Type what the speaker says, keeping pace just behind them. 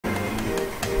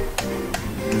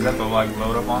Does that like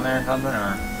load up on there or something,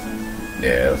 or?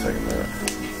 Yeah, it'll take a minute.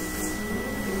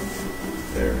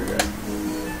 There we go.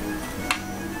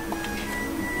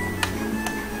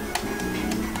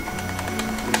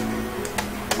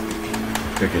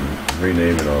 I can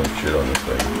rename it all shit on this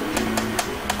thing.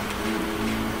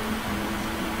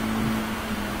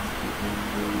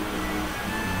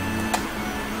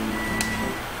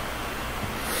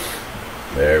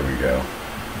 There we go.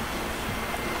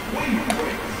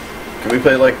 Can we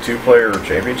play like 2-player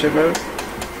championship mode? I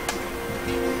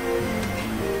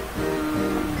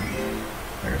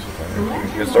guess we'll play.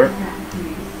 You can start?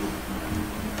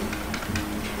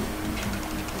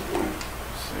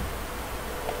 Let's see.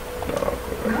 No, I'll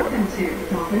quit that. Welcome to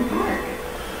Dolphin Park.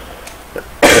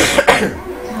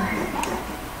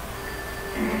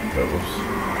 Oops.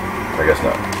 I guess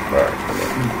not. Alright,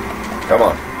 come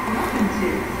on. Welcome to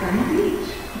Sunny Beach.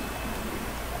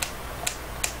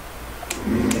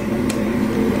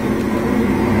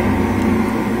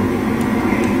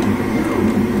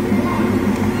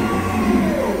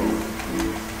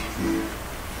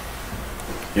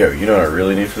 Yo, you know what I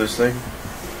really need for this thing?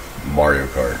 Mario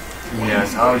Kart.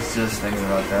 Yes, I was just thinking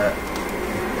about that.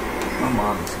 My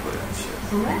mom used to play that shit.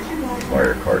 Select your mode.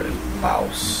 Mario Kart is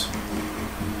mouse.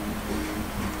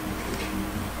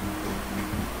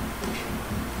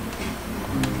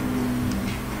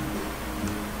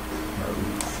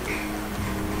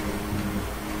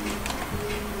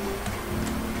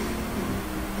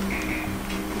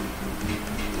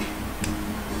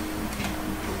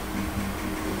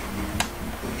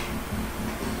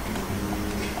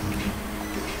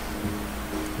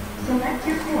 Select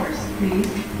your course,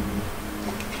 please.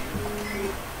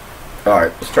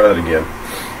 Alright, let's try that again.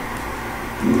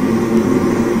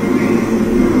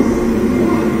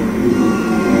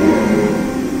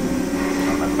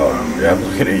 Oh, yeah, I'm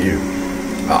looking at you.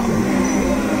 Ah.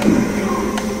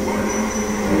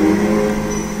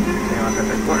 Damn, I got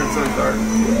that corner so dark.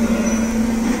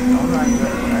 Alright,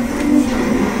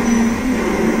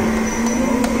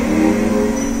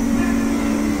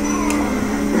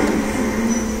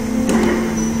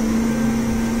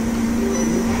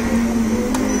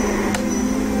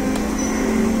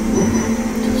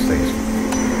 This thing's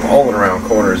falling around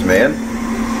corners, man.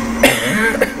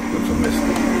 Oops, I missed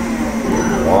it.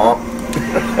 Womp.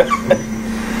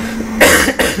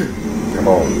 Come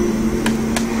on.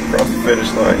 Across the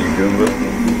finish line, you Goomba.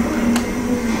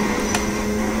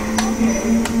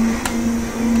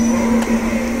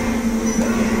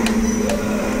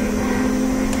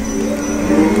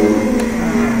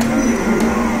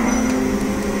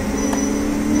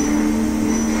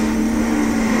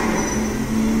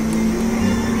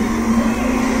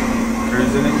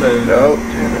 cruising and loading. No,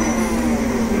 damn it.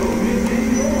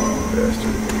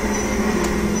 Bastard.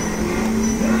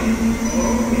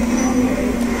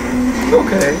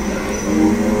 Okay.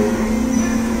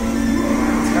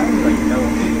 It's kind of like no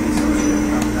feelings or shit.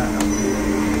 I'm not.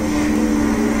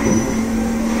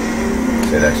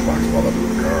 Say that Xbox ball up in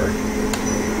the car.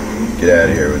 Get out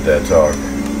of here with that talk.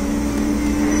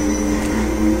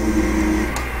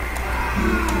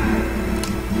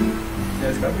 Yeah,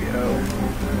 it's gotta be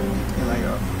like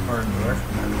a hard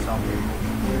direction or something.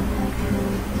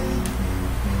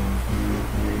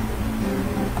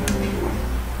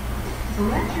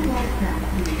 Select your mode path,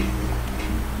 please.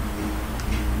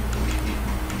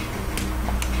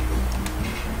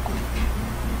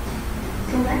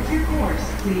 Select your course,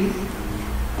 please.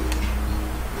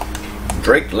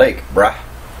 Drake Lake, bruh.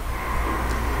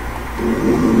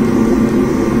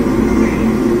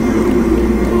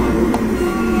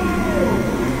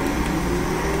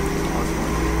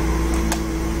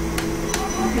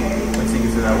 Once you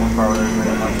get to that one part where there's like a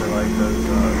bunch of like those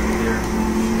deer.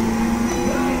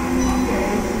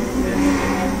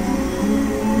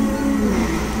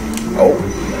 Oh.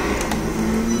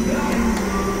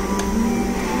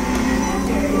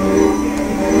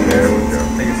 There we go. I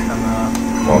think it's coming up.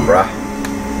 Come on, bruh.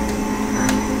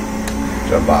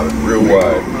 Jump out it real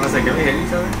wide. I was like, did we hit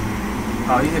each other?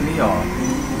 Oh, you hit me off.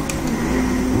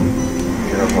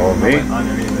 Get up on I me. went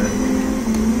underneath it.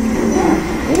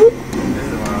 Whoop. This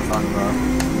is what I was talking about.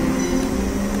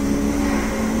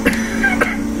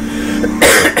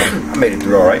 I made it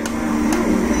through alright.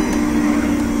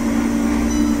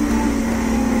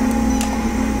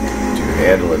 Too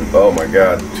handling. Oh my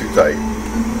god, too tight.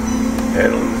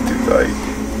 Handling is too tight.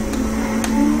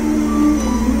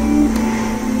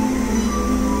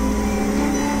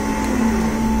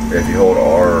 If you hold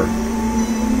R,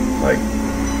 like,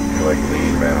 you like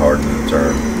lean, man, hard into the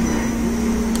turn.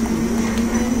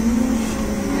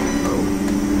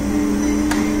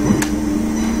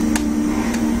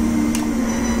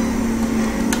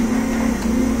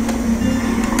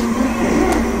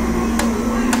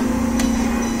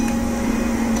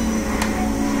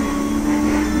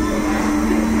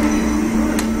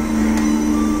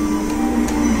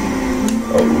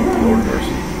 Oh, Lord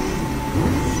mercy.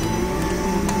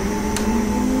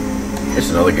 It's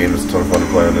another game that's a ton of fun to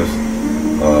play on this.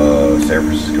 San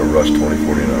Francisco Rush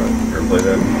 2049. Ever play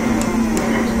that?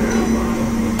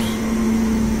 Oops.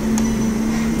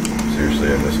 Seriously,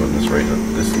 I missed one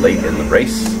this late in the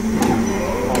race.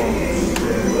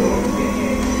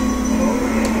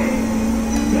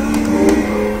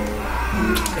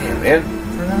 Damn,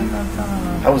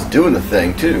 man. I was doing the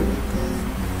thing, too.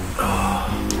 I'll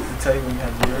tell you when you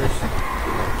have yours.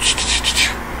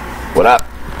 What up?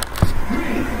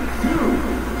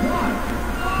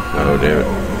 Oh, damn it.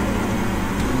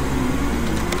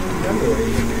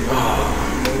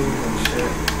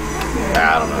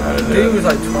 I don't know how to do He it. was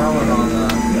like twirling on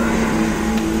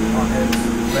his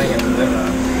thing and then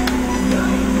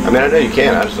I mean, I know you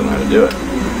can, I just don't know how to do it.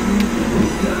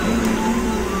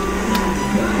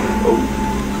 Oh.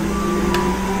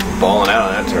 Balling out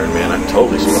on that turn, man. I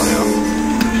totally spun out.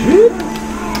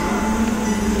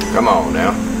 Come on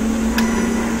now.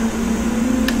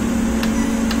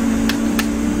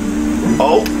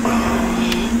 Oh.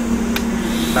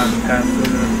 about to pass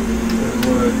through the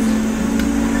woods.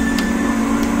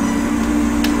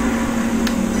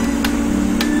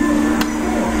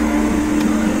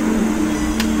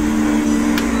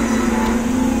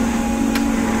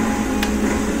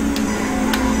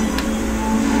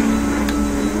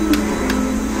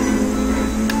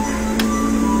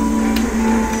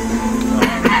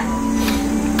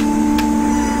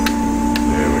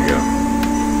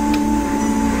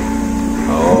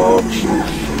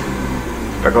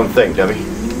 Back on the thing, dummy.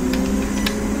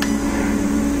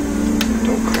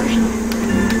 Don't crash it.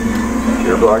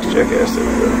 Gearbox jackass, there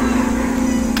we go.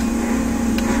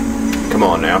 Come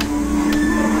on now.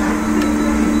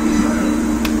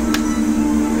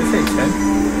 This ain't 10.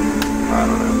 I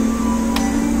don't know.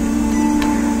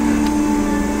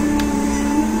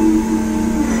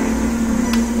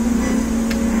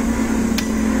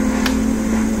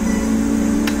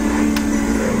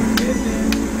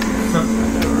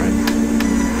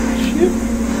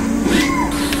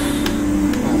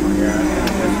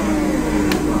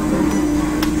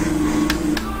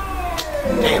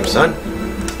 Son,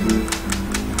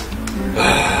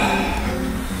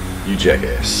 you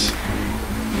jackass.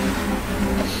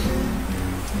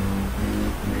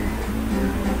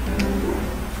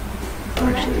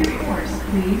 Select your course,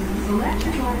 please. Select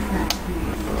your life path,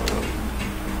 please.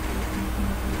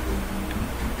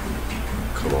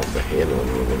 Come off the handle a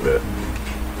little bit.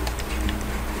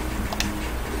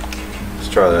 Let's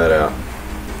try that out.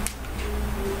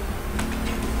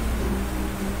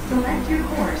 Select your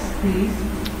course, please.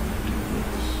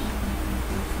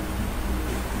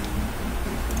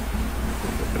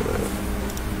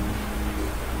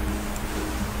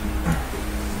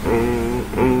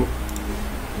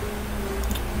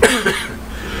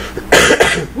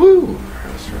 Woo!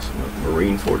 Let's try some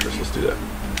Marine Fortress. Let's do that.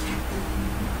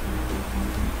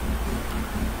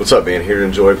 What's up, man? Here to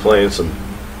enjoy playing some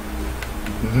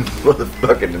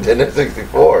motherfucking Nintendo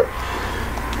 64.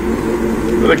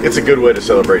 Look, it's a good way to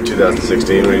celebrate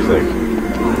 2016. What do you think?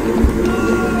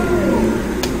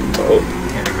 Oh,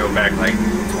 Had to go back like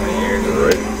 20 years.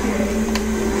 right.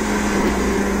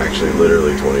 Actually,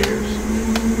 literally 20 years.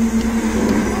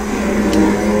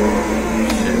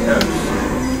 Shit, no.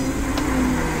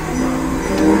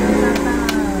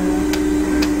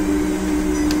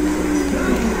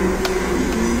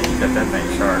 Got that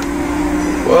thing sharp.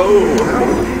 Whoa! How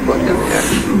the fuck is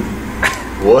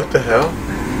that? What the hell?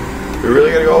 We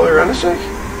really gotta go all the way around this thing?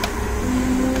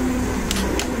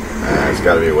 It's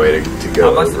gotta be a way to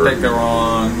go I must have over. picked the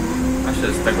wrong. I should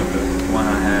have stuck with the one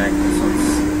I had. This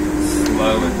one's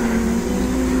slow and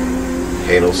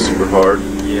Handles super hard.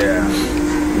 yeah.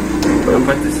 I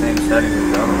put the same setting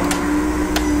as the other one.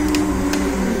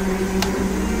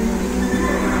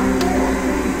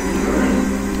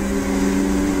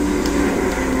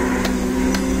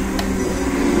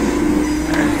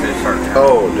 I just did a sharp turn.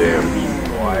 Oh,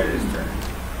 damn. Widest turn.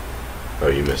 Oh,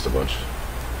 you missed a bunch.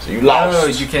 So you lost. Oh,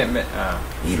 you can't miss.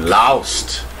 You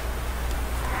lost.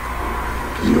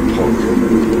 'Cause you're a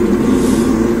punk.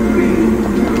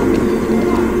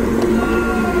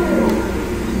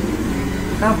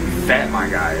 How fat my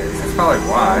guy is. That's probably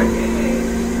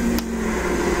why.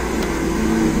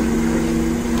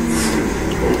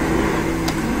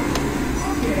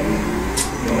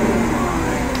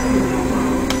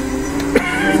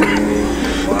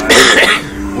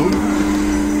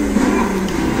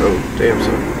 Oh, damn,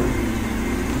 son.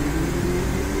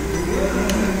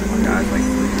 My guy's like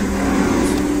 300 pounds.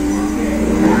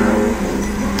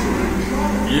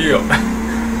 Yeah.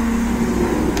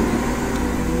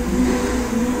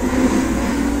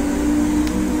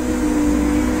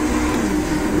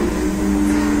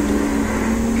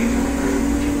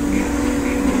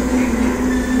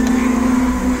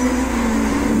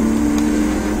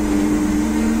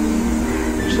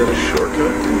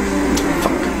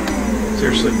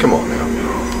 Seriously, come on now.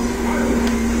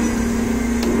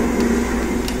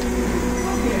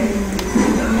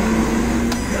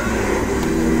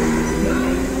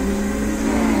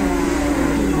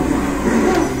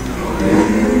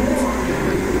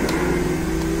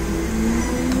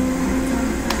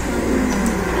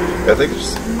 I think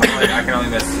it's I can only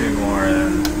miss 2 more,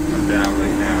 and I'm down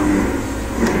right now.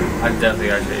 I definitely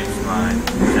gotta change my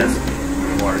chest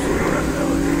water super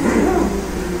ability.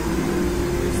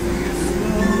 This thing is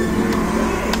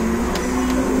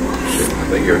shit. I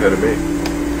think you're ahead of me.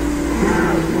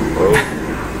 Oh.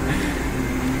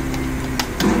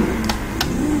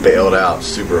 Bailed out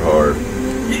super hard.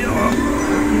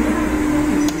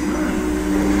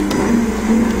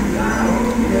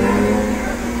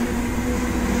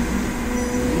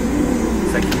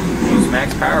 It's like you use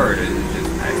max power, or is it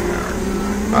just max power?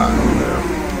 I don't know.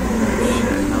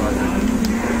 Shit, how about that?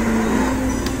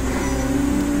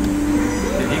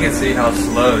 If you can see how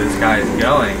slow this guy is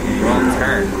going, he won't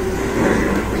turn.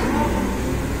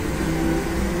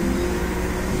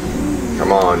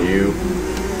 Come on, you.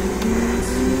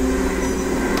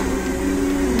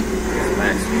 His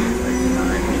max speed is like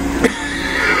 9.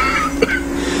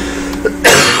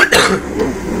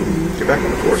 Get back on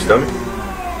the course, dummy.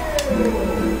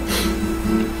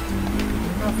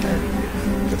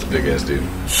 That's a big ass dude.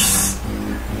 Let's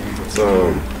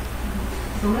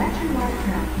Select your light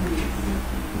path, please.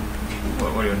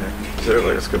 What are you doing there? so,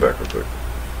 like, let's go back real quick.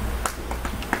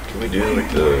 Can we do like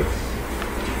the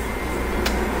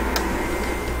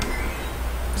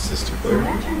assistant player?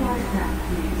 Select your light path,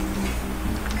 please.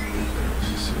 Let's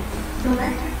just see.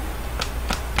 Select.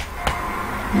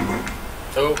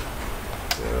 Oh.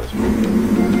 Yeah, that's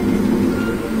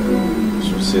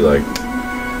so we'll see like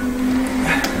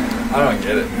I don't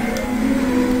get it.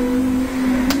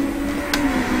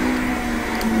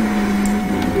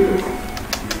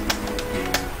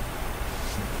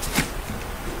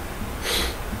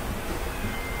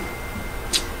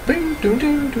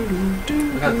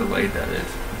 Look how delayed that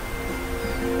is.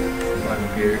 My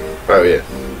computer. oh yeah.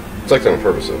 It's like that on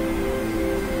purpose though.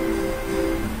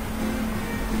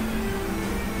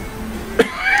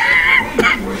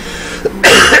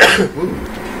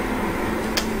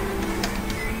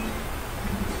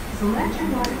 Select your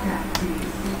light path,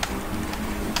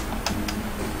 please.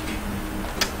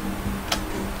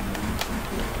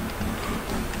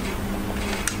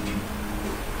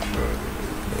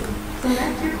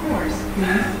 Select your course,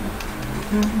 please.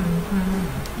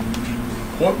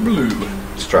 What blue?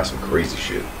 Let's try some crazy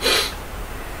shit.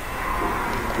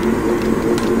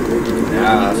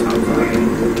 Yeah, that sounds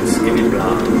like skinny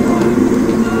blonde.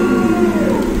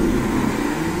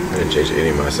 I didn't change any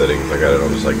of my settings. I got it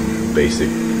on just like basic,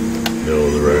 middle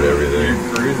of the road, everything.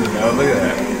 You're cruising now, look at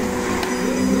that.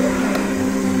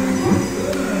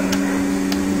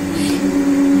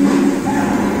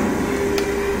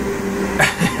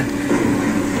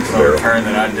 So Barrel. a turn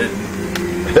that I didn't.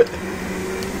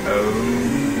 Oh.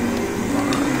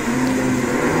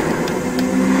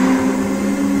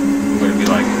 Would it be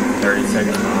like 30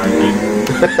 seconds behind you?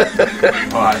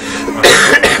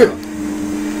 Oh,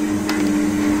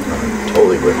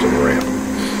 Totally whipped on the ramp.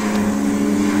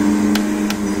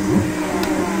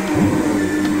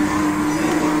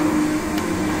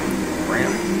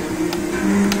 ramp.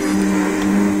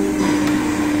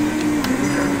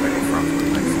 Try to make a front foot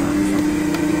next time or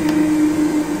something.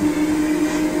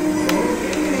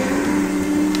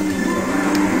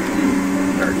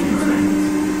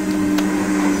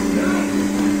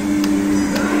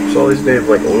 So all these names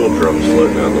like oil drums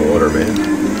floating out in the water, man.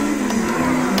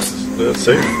 That's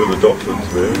safe for the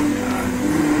dolphins, man.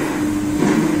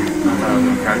 I thought I was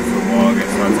gonna catch the wall, I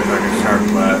guess so I took like a sharp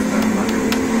left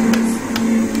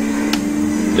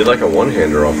and Did like a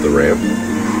one-hander off the ramp.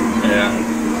 yeah.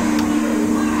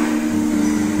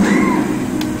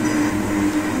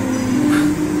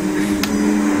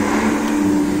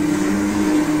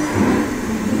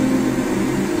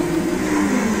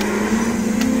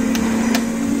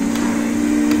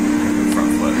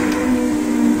 Front flip.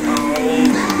 Oh,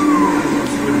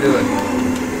 she wouldn't do it.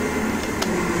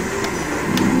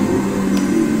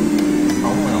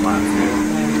 Only on lap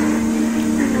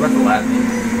 2. You're about to lap me.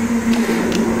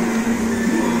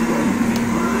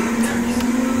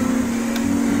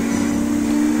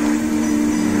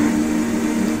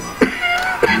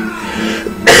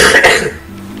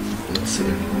 Let's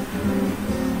see.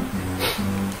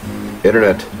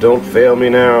 Internet, don't fail me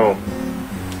now.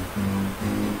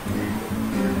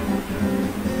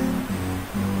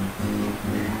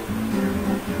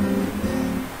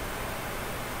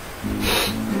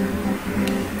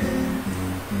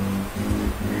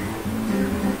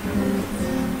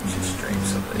 She's straight.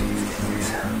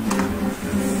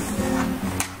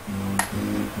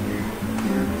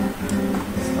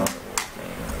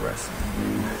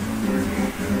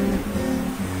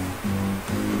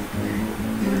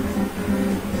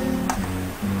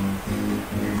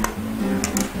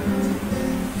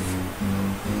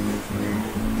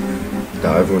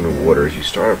 Dive into water. As you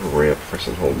start up a ramp, press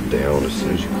and hold down. As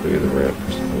soon as you clear the ramp,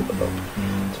 press and hold up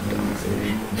to dive.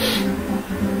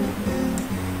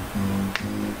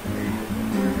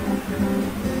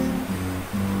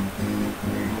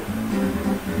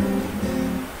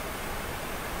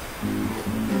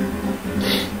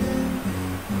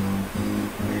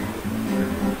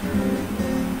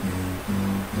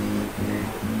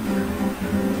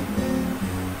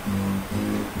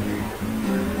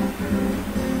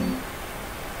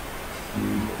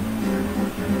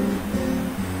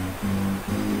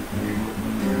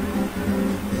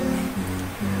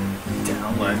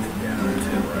 Down, left, down,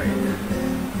 to right.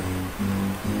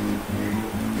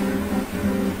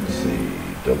 Let's see,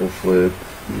 double flip.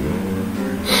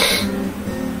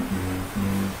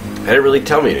 That didn't really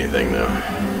tell me anything though.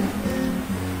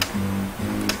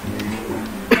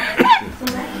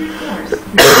 Select your course.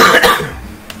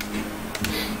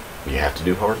 You have to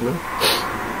do hard mode?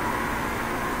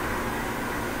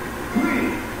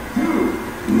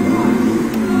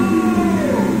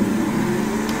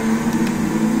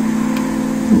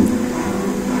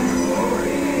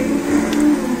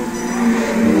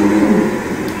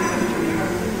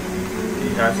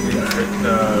 Has to be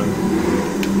the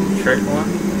trick one.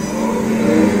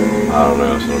 I don't know,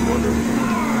 that's what I'm wondering.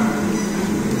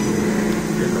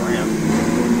 Here's the ramp.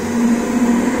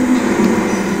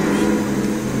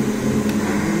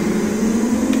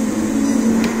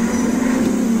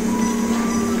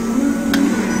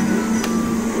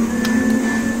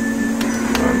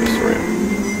 I missed the ramp.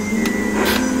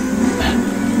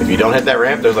 If you don't hit that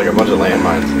ramp, there's like a bunch of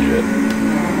landmines and shit.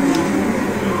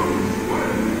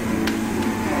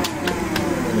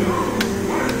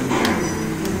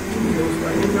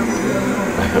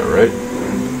 Right?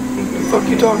 What the fuck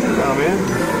you talking about, man?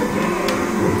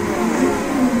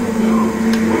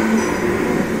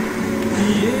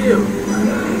 Yeah.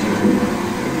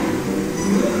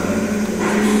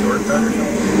 Shortcut or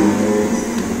something?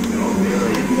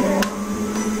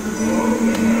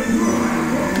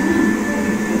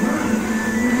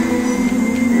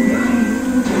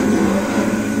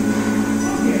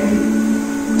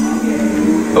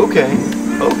 Okay.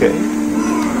 Okay.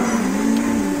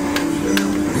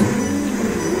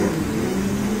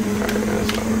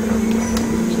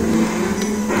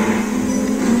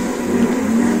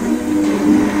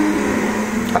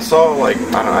 I saw, like, I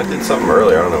don't know, I did something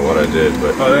earlier. I don't know what I did,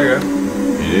 but. Oh, there you go.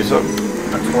 You do something?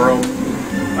 A twirl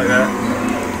like that.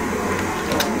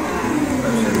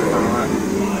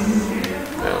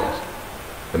 Yeah,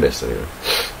 I missed anyway.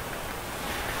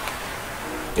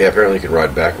 Yeah, apparently you can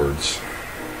ride backwards.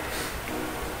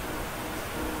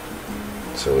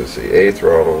 So let's see, A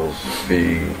throttles,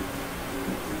 B.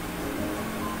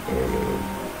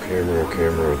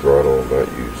 Camera, throttle, not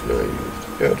used, not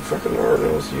used. Yeah, the fucking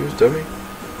R&L is used, dummy.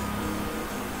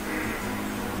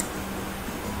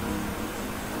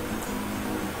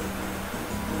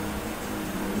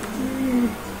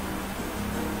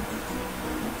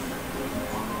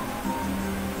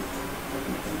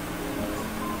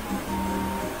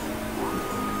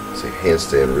 Say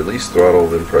handstand, release throttle,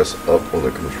 then press up on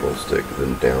the control stick,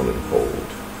 then down and hold.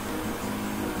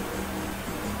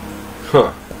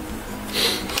 Huh.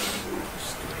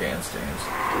 Handstands.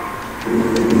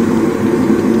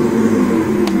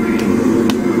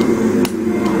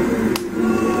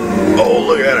 Oh,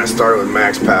 look at that. I started with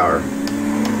max power.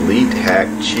 Elite hack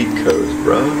cheat codes,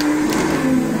 bro.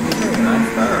 Nice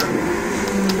power.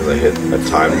 Because I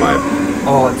timed my.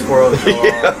 Oh, it twirled.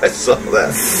 Yeah, I saw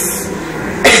that.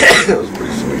 That was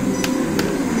pretty sweet.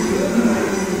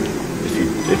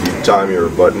 If you time your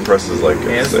button presses like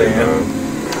handstand.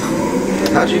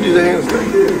 How'd you do the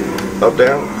handstand? Up,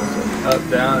 down? Up,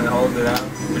 down, and hold it down.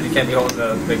 But you can't be holding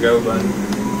the go button.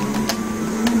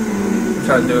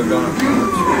 Try to do it going up.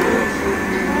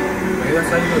 Maybe that's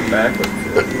how you do it backwards.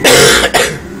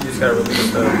 You just gotta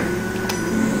release the.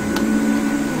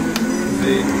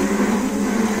 See?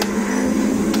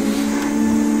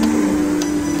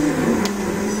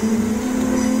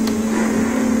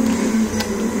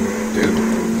 Dude.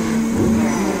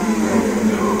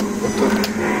 What the?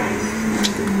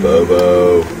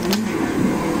 Bobo.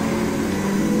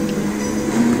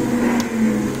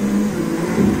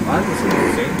 Why is this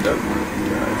synced up?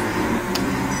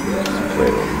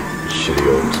 Playing on shitty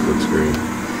old split screen.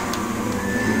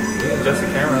 Yeah, just the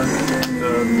camera,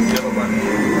 the yellow button.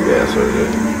 Yeah, that's what it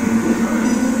is.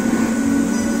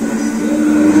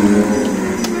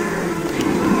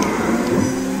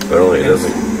 But only it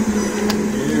doesn't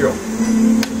Yeah.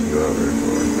 go out very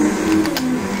far.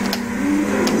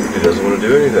 It doesn't want to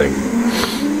do anything.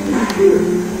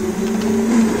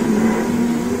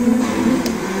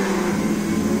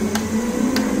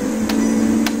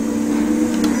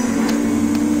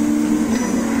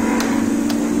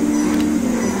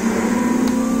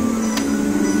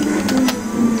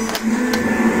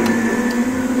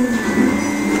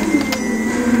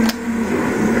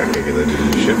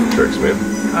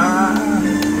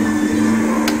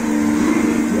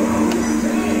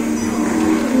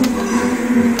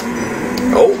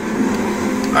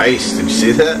 Nice. Did you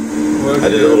see that? What I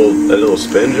did a little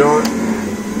spin jaunt,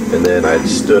 and then I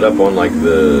stood up on like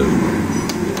the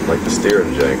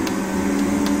steering jank.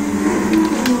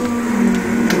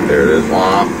 There it is.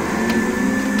 Womp.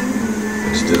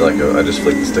 I just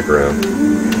flicked the stick around.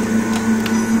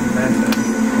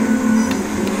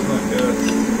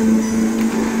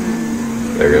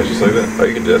 There you go, just like that. Oh,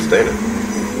 you can do that standing.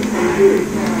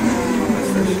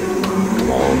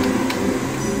 Come on.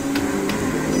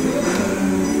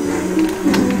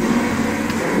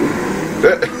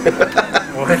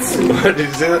 What? Did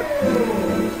you see that?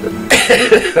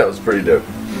 That was pretty dope.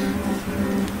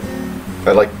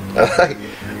 I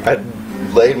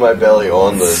laid my belly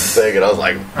on the thing and I was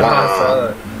like,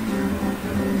 wow.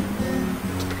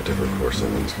 Let's pick a different course.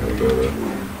 That one's kind of better.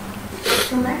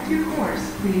 Select your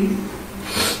course, please.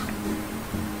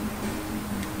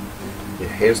 Yeah,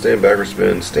 handstand, backward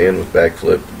spin, stand with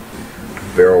backflip,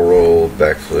 barrel roll,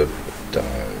 backflip,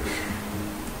 dive.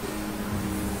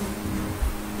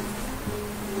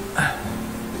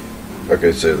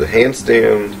 Okay, so the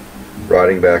handstand,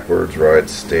 riding backwards, ride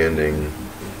standing,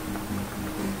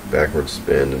 backward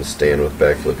spin, and stand with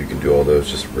backflip. You can do all those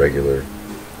just regular.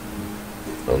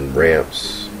 On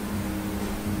ramps,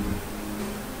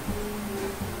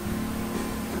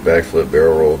 backflip,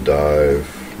 barrel roll, dive,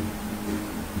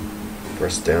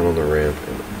 press down on the ramp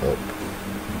and up.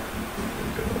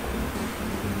 And go.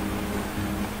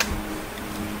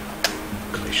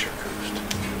 Glacier coast.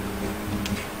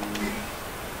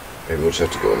 Maybe we'll just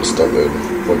have to go into stunt mode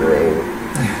and plug around with it.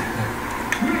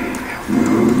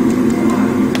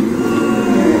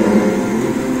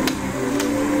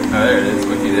 Oh, there it is,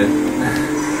 what you did.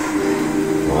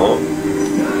 Oh.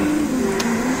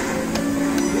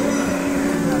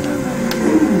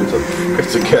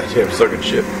 It's a goddamn sucking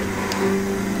ship.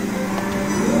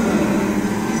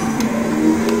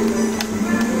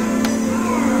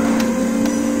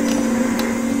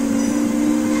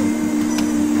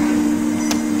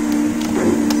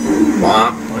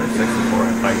 Wow. What if 64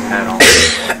 like had on?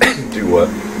 Do what?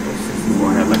 What if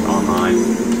 64 had like online?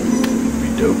 Be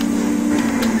dope.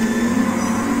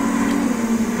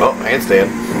 Oh, handstand.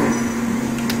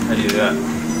 How do you do that?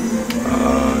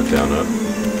 Down up.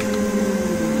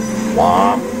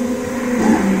 Womp.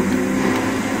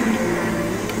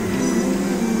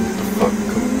 What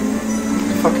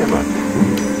the fuck am I? What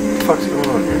the fuck's going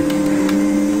on here?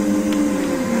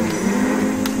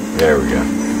 There we go.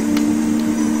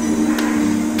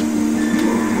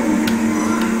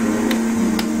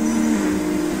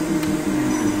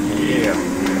 Yeah.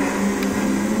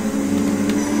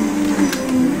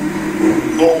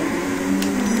 Oh.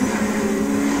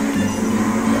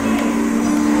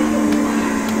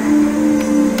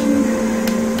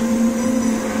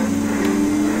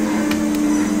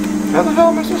 How the hell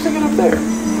am I supposed to get up there?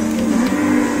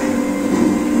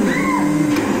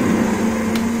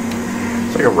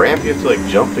 It's like a ramp you have to like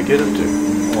jump to get into.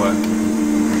 What?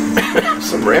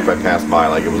 Some ramp I passed by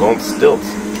like it was on stilts. I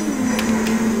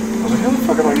was like, how the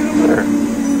fuck am I getting up there?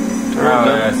 Oh,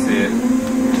 yeah, I see it.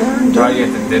 Probably you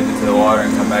have to dip into the water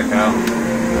and come back out.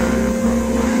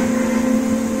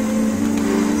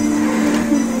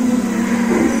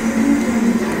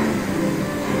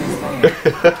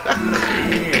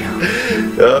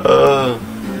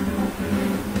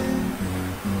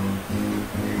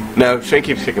 No, Shane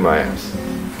keeps kicking my ass.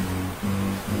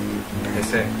 They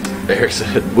say. Eric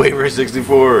said, waiver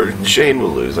 64, Shane will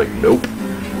lose. Like, nope.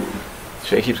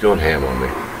 Shane keeps going ham on me.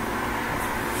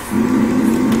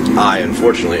 I,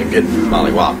 unfortunately, am getting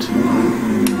mollywopped.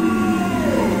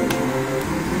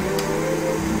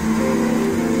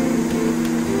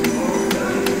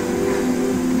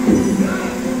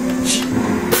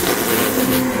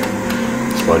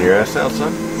 Spun your ass out,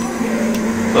 son?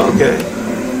 Okay.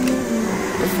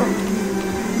 The fuck?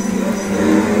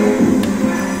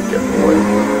 Get away.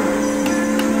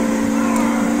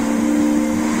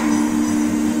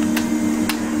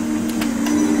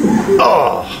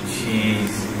 Oh!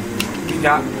 Jeez. You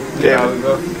got. Damn. We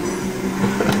go. I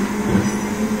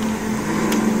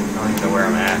don't even know where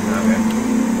I'm at. Okay.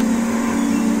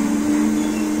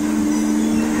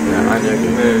 Yeah, I know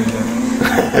you.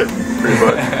 Pretty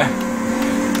much.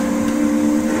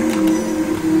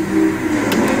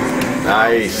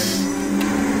 Nice.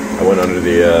 I went under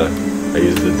the, I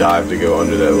used the dive to go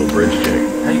under that little bridge check.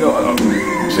 How you go up?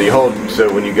 So you hold, so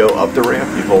when you go up the ramp,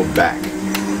 you hold back.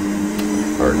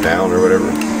 Or down or whatever.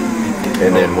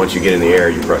 And then once you get in the air,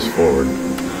 you press forward.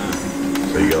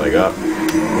 So you go like up.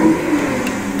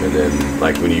 And then,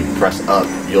 like when you press up,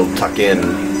 you'll tuck in.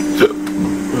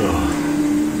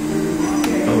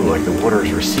 Oh, like the water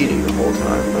is receding the whole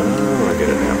time. Oh, I get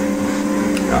it now.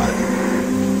 Got it.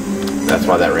 That's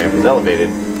why that ramp was elevated.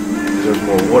 Because there was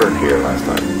more water here last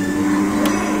time.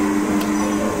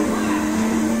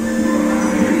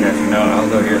 No, I'll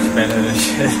go here spinning and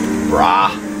shit.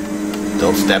 Brah.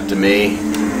 Don't step to me.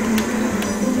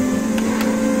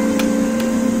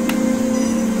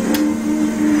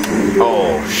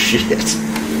 Oh, shit. That's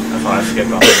why I skip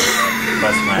on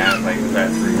bust my ass like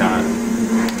that 3 times.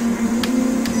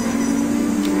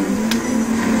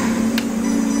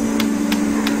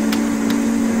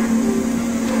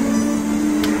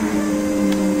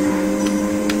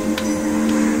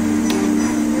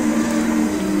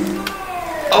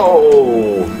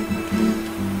 Oh!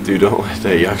 Dude, don't let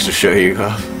that youngster show you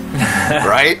off.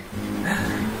 Right?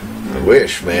 I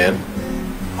wish, man.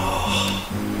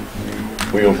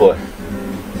 What are you gonna play?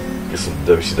 Get some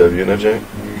WCW in there, Jay?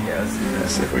 Yeah, let's do Let's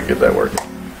this. see if we can get that working.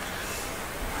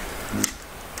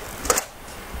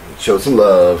 Show some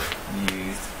love.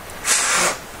 Used.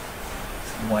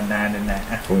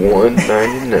 $1.99.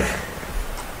 $1.99.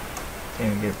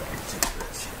 Can't even get back to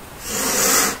this shit.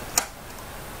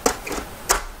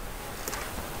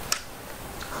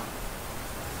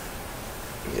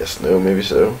 Yes, no, maybe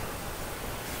so.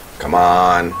 Come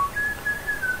on.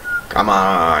 Come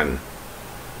on.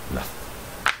 Nothing.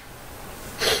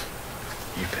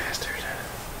 You bastard.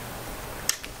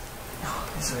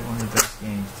 This is like one of the best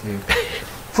games, too.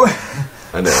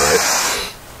 I know, right?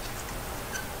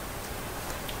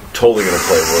 I'm totally gonna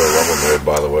play Royal Rumble mode,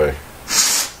 by the way.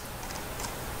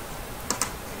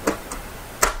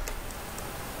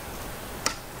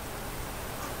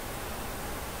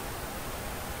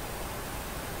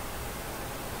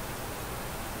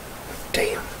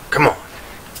 Damn. Come on.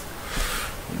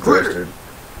 Bastard.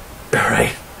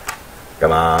 Alright.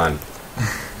 Come on.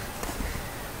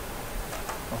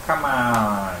 Oh, come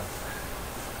on.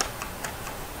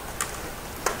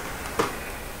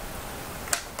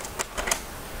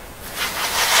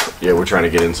 Yeah, we're trying to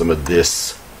get in some of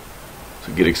this.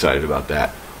 So get excited about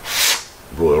that.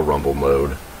 Royal Rumble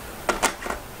mode.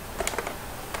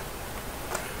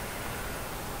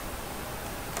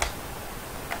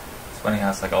 It's funny how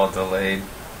it's like all delayed.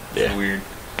 It's Yeah. weird.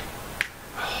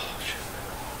 Oh, shit.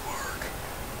 Work.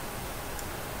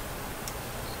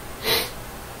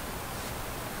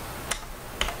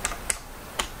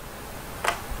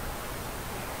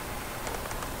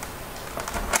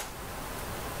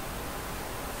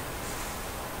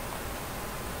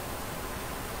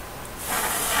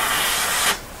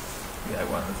 Yeah,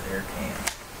 one of those air cans.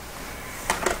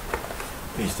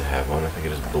 I used to have one. I think I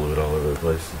just blew it all over the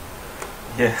place.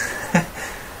 Yeah.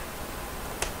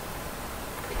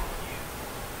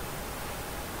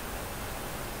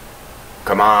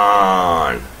 Come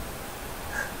on.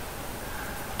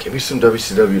 Give me some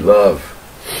WCW love.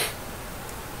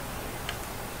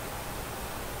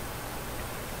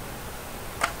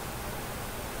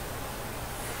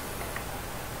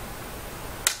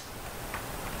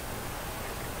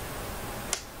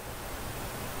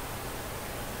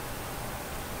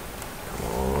 Come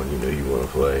on, you know you want to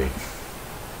play.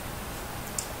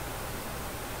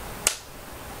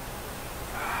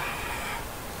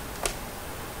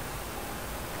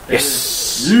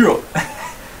 Yes. Yeah.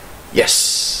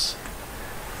 Yes.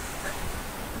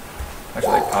 I should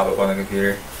like pop up on the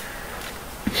computer.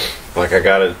 Like I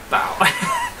got it Wow.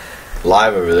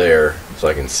 live over there, so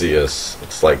I can see us.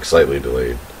 It's like slightly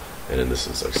delayed, and then this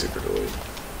is like super delayed.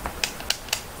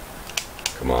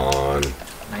 Come on.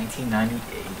 1998.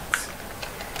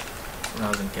 When I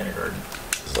was in kindergarten.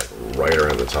 This is like right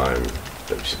around the time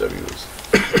WCW was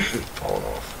falling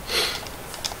off.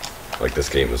 Like this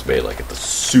game was made like at the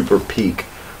super peak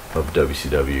of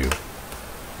WCW.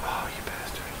 Oh, you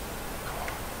bastard. Come on.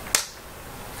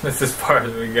 That's as far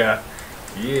as we got.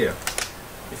 Yeah.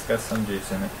 It's got some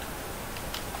juice in it.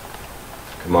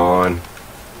 Come on.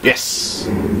 Yes!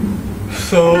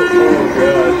 So,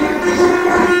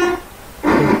 oh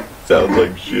god. Sounds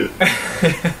like shit. I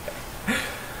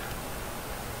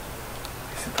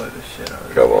used to play this shit out of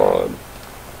it. Come on.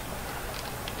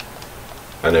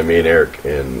 I know me and Eric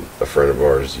and a friend of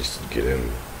ours used to get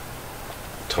him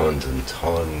tons and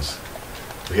tons.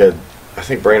 We had, I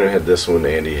think Brandon had this one,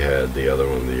 Andy had the other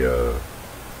one, the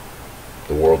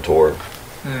World Tour.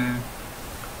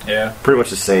 Yeah. Pretty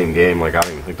much the same game, like I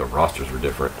don't even think the rosters were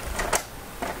different.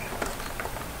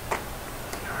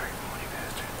 Alright, come on, you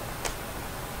bastard.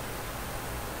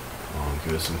 Come on,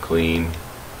 give us some clean.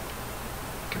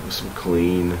 Give us some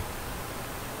clean.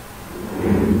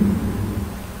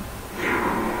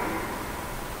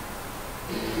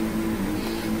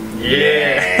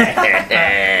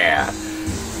 Yeah.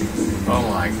 Oh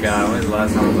my god, when's the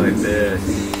last time I played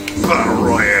this? Battle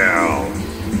Royale.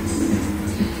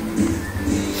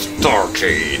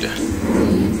 Starcade.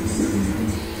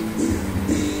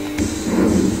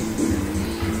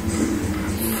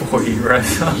 40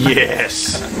 wrestle.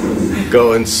 Yes.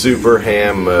 Going super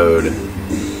ham mode.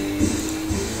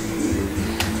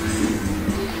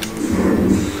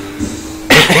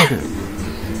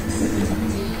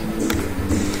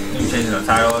 You changing the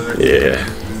title of it? Yeah.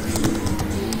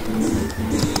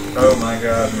 Oh my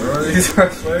god, remember these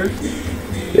wrestlers?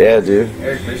 Yeah, dude.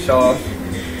 Eric Bischoff.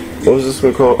 What was this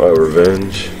one called? Oh,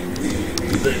 Revenge.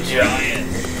 The Giant.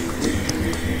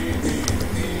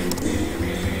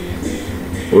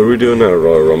 What are we doing now at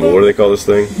Royal Rumble? What do they call this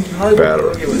thing?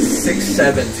 Battle. It was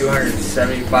 6'7",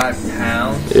 275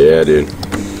 pounds. Yeah, dude.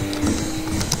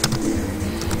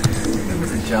 It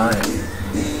was a Giant.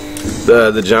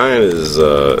 The Giant is it's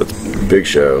a big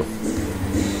show.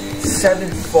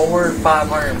 7'4",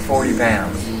 540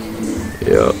 pounds.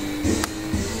 Yeah.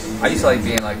 I used to like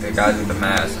being like the guys with the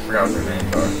mask. I forgot what their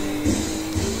names are.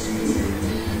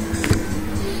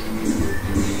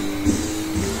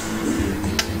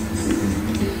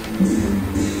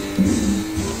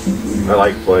 I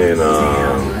like playing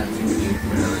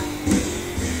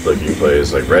look, you can play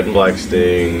as like Red and Black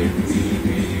Sting,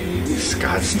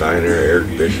 Scott Steiner,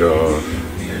 Eric Bischoff,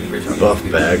 Buff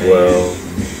Bagwell,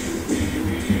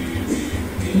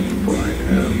 Brian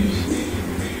Adams,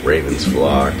 Raven's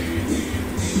Flock,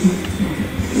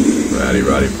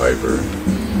 Roddy Piper,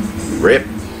 Rip,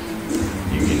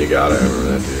 Yuki Nagata, I remember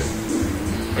that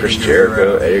dude. Chris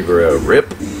Jericho, Eddie Guerrero,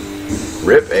 Rip,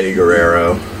 Eddie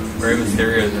Guerrero, Rey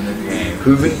Mysterio's in this game.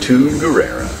 Juventud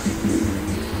Guerrera,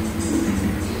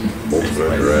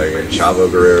 Ultimate Dragon, Chavo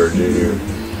Guerrero Jr.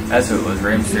 That's who it was.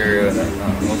 Rey Mysterio and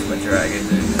Ultimate Dragon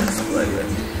and stuff like that.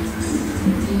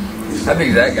 How big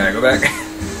is that guy? Go back.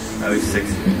 Oh, he's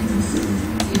 60. I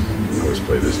always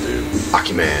play this dude.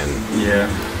 Akiman. Yeah.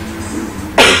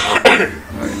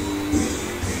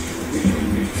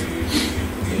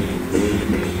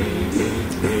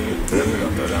 We're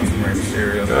gonna throw down some Rey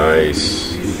Mysterio.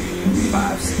 Nice. 5'6",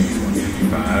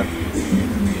 155.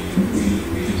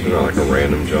 It's not like a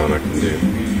random John I can do.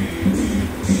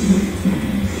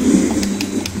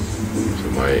 So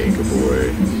my Inca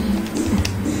Boy,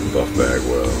 Buff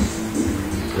Bagwell,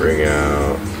 Ring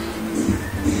Out,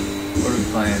 What are we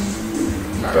playing?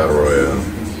 Battle Royale.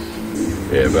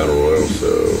 Yeah, Battle Royale. So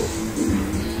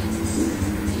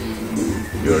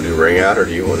you want to do Ring Out or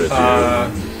do you want to do?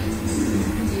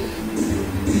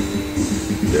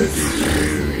 Yes,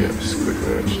 quick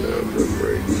match now for a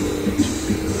break.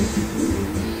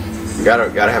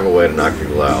 Gotta have a way to knock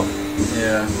people out.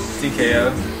 Yeah,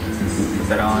 TKO. Put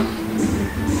that on.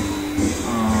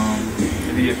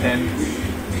 Maybe a pin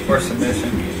or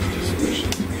submission. Submission.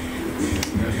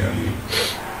 There we go.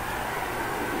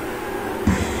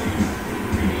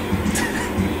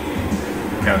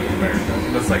 Captain America.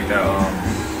 Looks like that.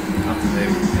 What's his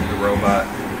name? The robot.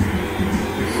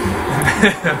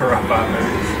 Robot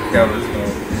movie. That was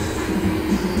cool.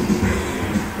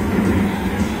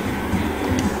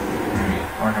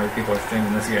 I wonder how many people are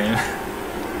streaming this game.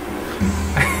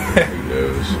 Who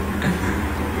knows?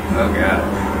 Oh god.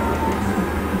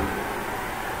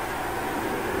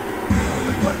 What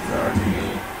the buttons are.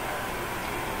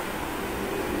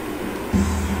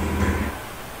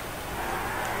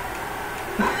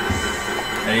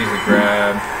 I use a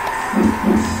grab.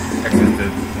 Exit the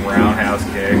roundhouse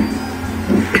kick.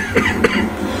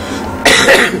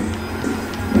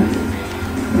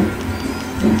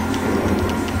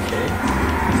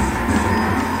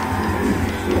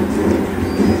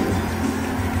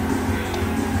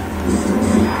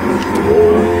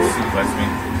 Suplex me.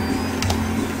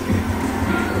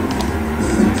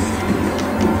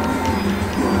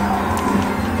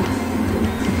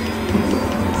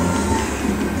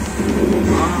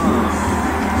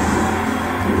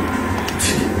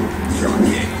 Strong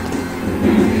kick.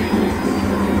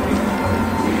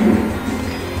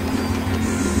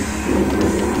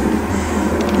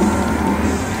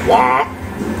 Wah.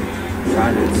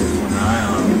 Tried it 619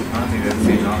 on. I don't think that's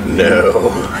seen on it. No.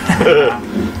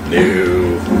 No.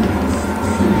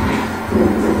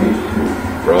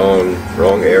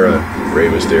 Wrong era. Rey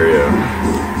Mysterio.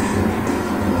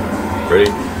 Ready?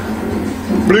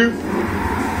 Bloop.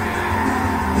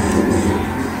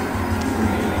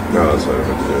 No, that's what I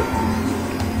have to do.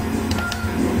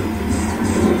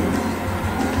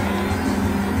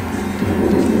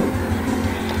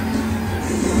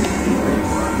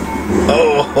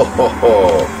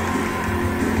 Oh.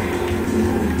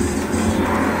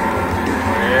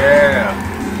 Yeah.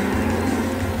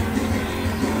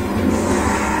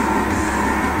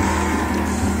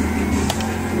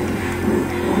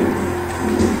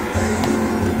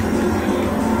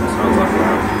 That's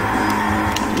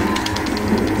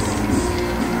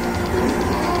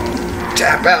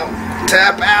Tap out!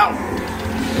 Tap out!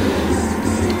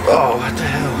 Oh, what the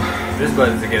hell? This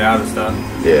button's to get out of stuff.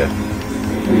 Yeah.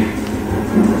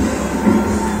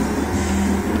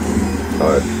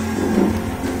 Alright.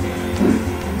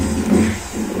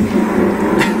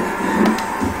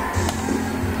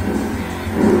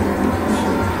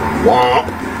 Womp!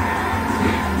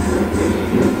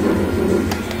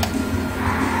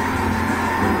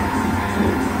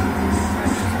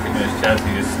 His chest,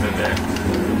 he just stood there.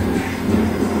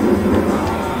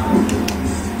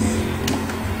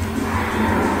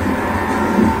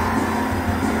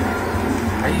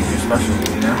 How do you use your special,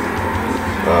 you know?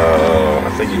 I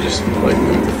think you just like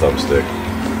move the thumbstick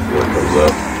where it comes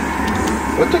up.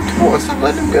 What the? Come on, stop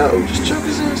letting him go. Just choke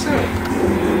his ass out.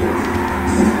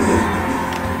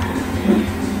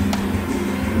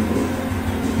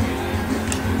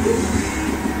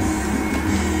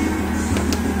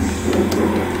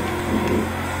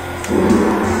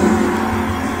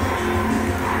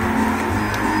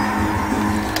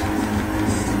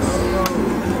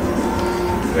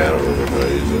 Yeah, I don't really know how to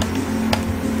use it.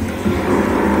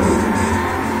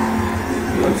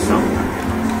 What's something?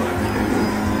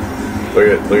 Look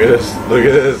at this. Look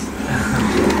at this.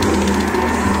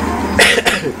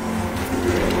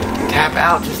 Tap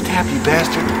out. Just tap, you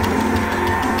bastard.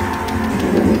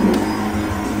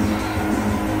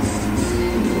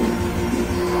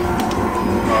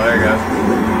 Oh, there you go.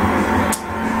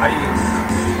 How do you...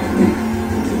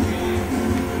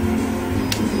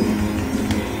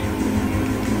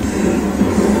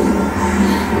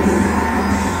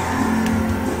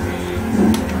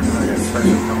 I got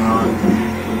special coming on.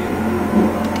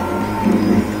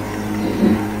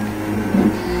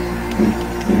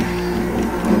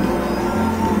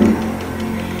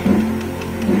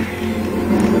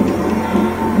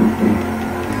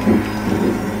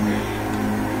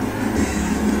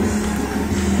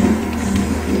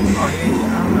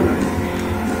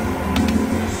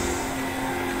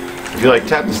 If you like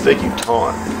tap the stick, you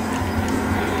taunt.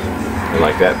 And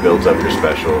like that builds up your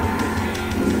special.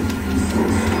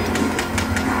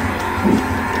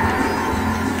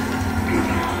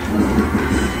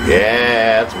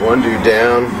 Yeah, that's one dude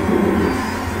down.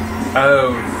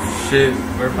 Oh, shit.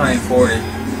 We're playing 40.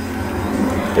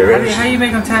 How do you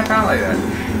make them tap out like that?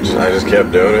 I just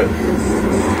kept doing it.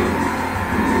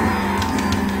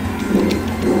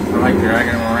 I like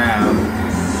dragging them around.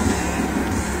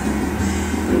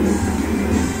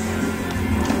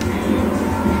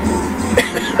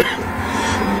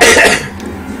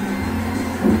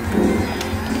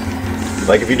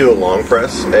 Like if you do a long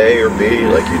press, A or B,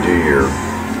 like you do your,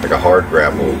 like a hard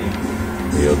grapple,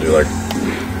 you'll do like,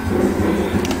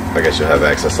 I guess you'll have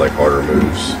access to like harder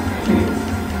moves.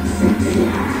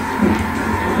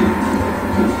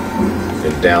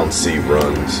 And down C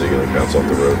runs, so you can like bounce off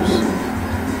the ropes.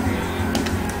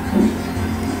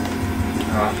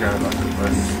 Oh, I forgot about the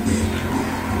buttons.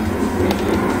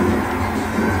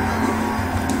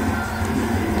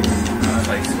 Oh, that's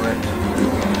like switch.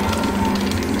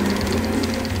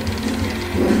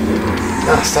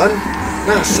 Nah, son.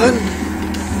 Nah, son.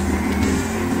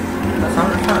 That's how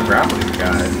I'm trying to grapple these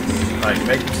guys. Like,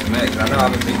 make them submit, 'cause I know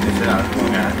I've been beating this shit out of this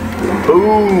one guy.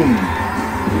 Boom.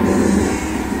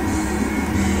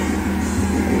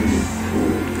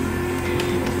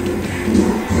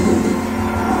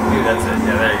 Dude, that's it.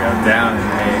 Yeah, there you go. Down and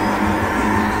A.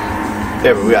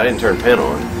 Yeah, but I didn't turn pen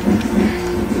on.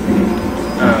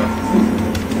 Oh.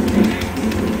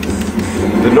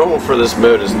 The normal for this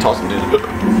mode is tossing dudes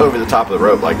over the top of the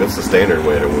rope. Like that's the standard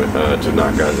way to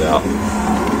knock guys out.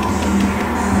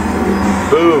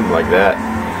 Boom, like that.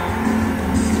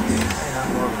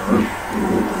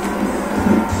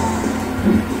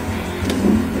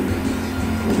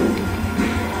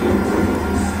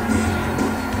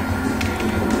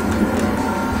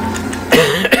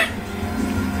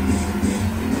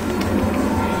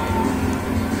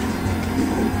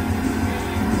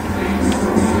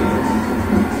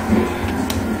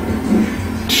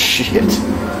 Shit.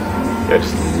 Yeah,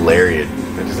 just lariat.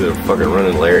 I just did a fucking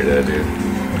running lariat at that dude.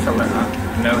 Wish I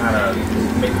know how to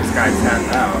make this guy tap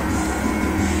out.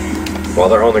 While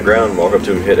they're on the ground, walk up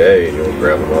to him, hit A, and you'll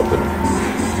grab them up and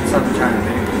That's what I'm trying to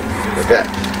do. like that.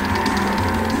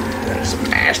 Yeah,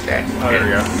 smash that. Oh, there we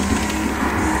go.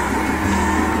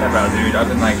 Tap out, dude. I've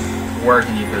been like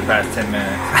working you for the past 10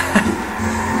 minutes.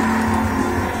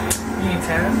 You need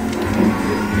tap?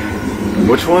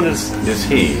 Which one is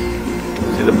he?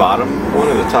 Is he the bottom one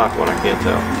or the top one? I can't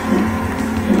tell.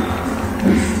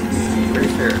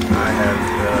 Pretty sure I have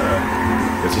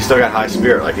Because he still got high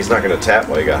spirit. Like he's not going to tap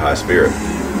while he got high spirit.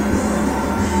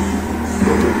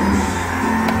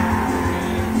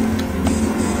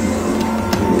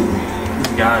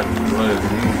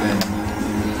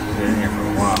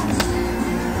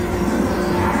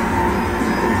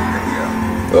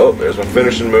 my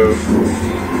finishing move. He's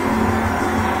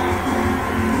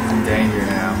in danger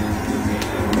now.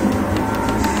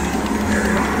 There we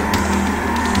go.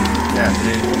 Yeah,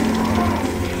 dude.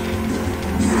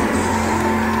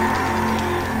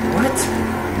 What?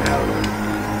 I don't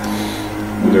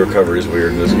know. The recovery is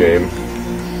weird in this game.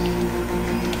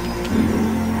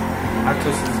 I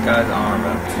twisted this guy's arm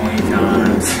about 20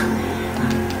 times.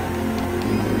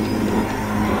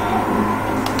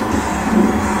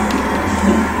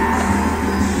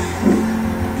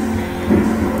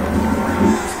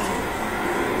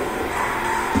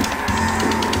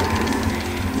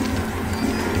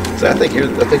 So I think you're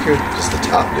just the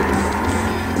top dude.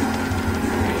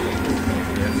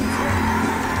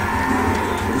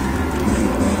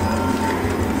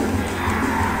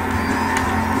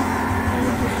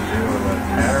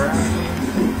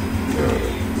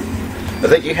 I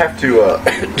think you have to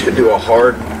to do a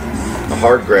hard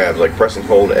grab, like press and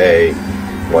hold A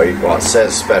while it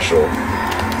says special,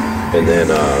 and then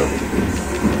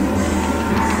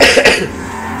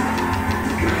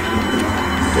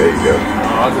there you go.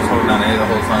 Oh, I was just holding on A the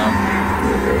whole time.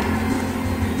 There you go.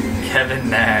 Kevin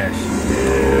Nash.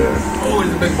 Yeah. Oh,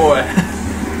 he's a big boy.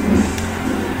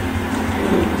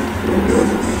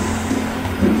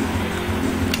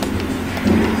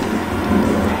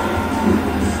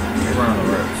 He's running the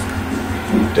ropes.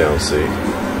 Down C.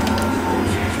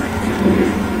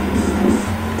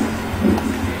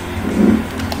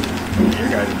 Your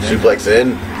guy's a dick. Suplex in.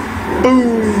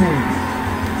 Boom.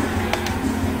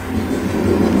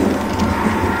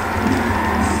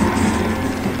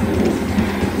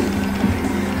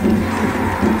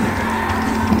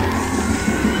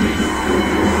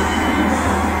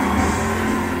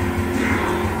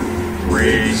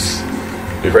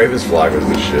 Dude, Raven's Flag was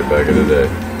the shit back in the day.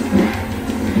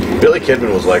 Billy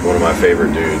Kidman was like one of my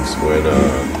favorite dudes when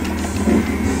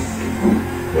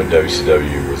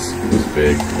WCW was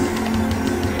big.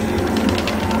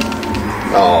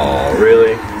 Oh,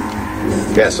 really?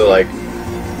 Yeah, so like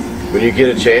when you get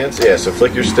a chance, yeah, so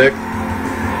flick your stick.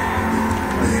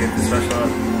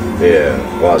 Yeah,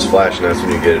 while it's flashing, that's when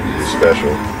you get it to do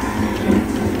special.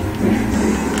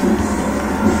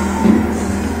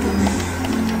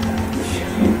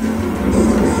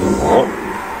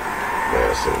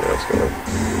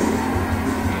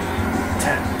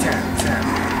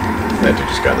 That dude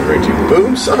just got in the ring too.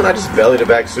 Boom, son! I just bellied a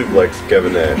back suplex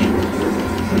Kevin Nash.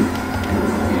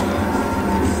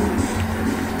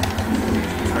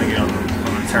 Trying to get on the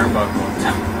turnbuckle.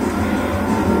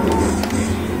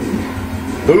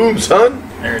 Boom, son!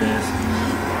 There it is.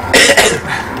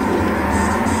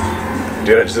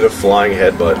 Dude, I just did a flying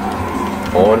headbutt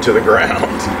onto the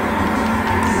ground.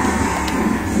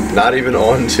 Not even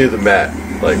onto the mat.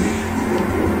 Like.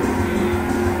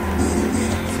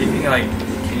 See if you can, like,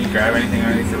 can you grab anything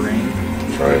underneath the ring?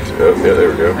 Trying to. Oh, yeah, there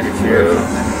we go. Like a chair or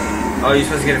something. Oh, you're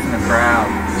supposed to get it from the crowd.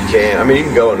 You can. I mean, you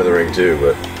can go into the ring too,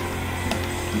 but.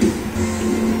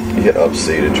 You hit up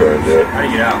C to try and do it. How do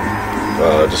you get out?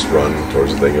 Just run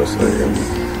towards the thing. There you go.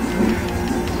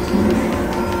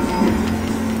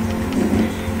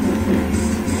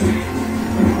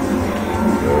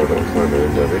 No, don't climb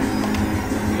in, Debbie.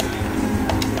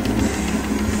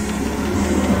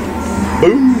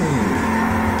 Boom!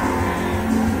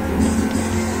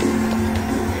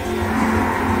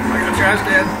 I got trash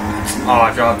can. Oh,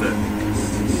 I dropped it.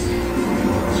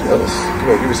 Jealous. Come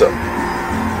on, give me something.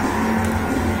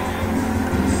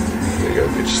 There you go.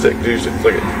 Get your stick. Do your stick.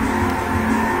 Flick it.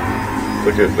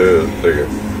 Flick it. There you go.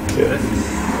 Yeah.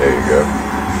 There you go.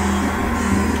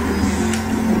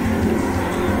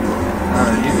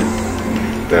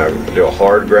 Now, do a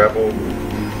hard grapple.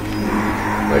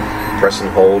 Like, press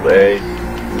and hold A.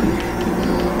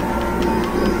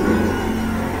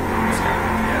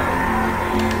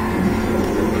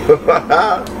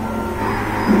 That.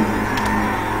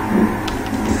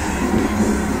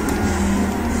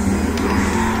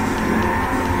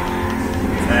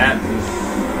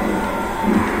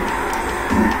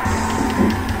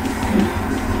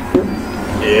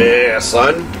 Yeah,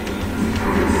 son.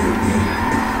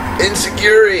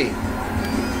 Insecurity.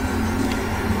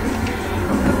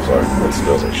 Sorry, that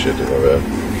smells like shit, dude, my bad.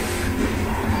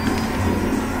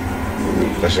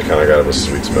 Actually, kind of got a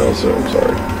sweet smell, so I'm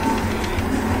sorry.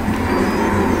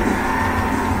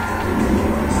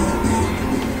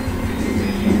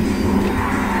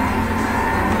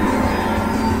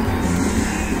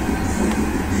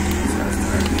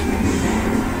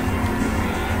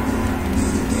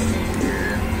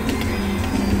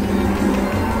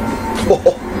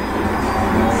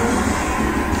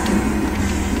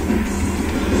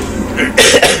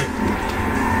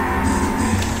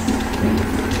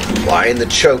 Flying applying the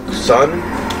choke, son.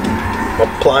 I'm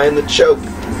applying the choke.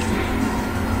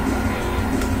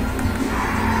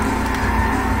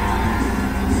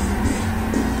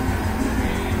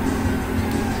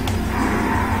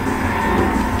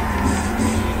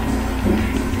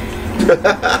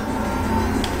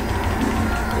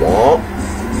 Womp.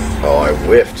 Oh, I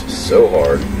whiffed so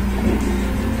hard.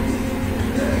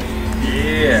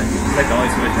 Yeah. It's like the only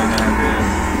switch I'm gonna do.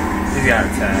 He's got a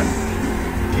tap.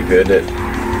 Keep hitting it.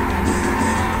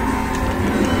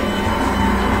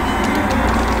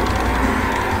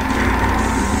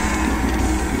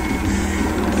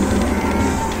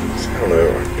 I don't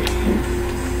know.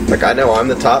 Like, I know I'm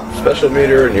the top special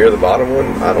meter and you're the bottom one.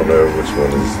 I don't know which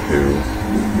one is who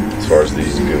as far as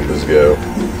these Goombas go.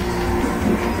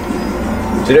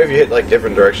 So, you know, if you hit like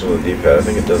different directions on the D-pad, I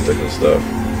think it does different stuff.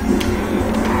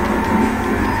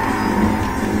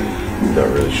 Not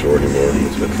really sure anymore.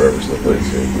 It's been forever since I played this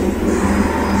game.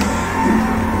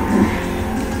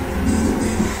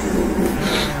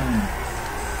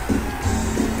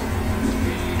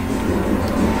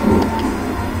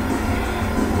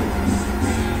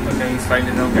 Okay, he's fighting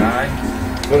his own guy.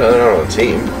 Well, no, they're not on a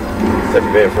team. He's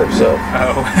every man for himself.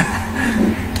 Oh.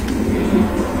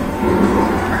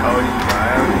 How do you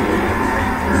drive?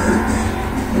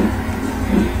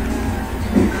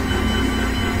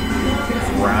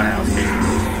 Roundhouse kick in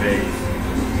his face.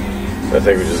 I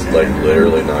think we just like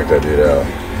literally knocked that dude out.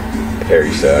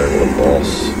 Perry Saturn, what a boss.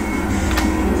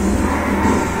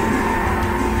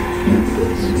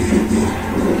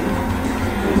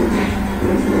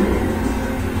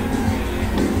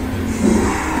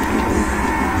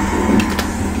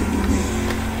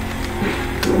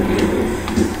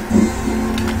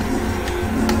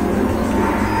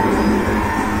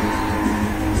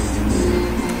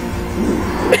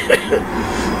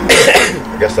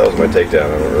 I guess that was my takedown.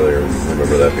 I don't really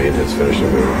remember that being his finishing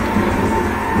move.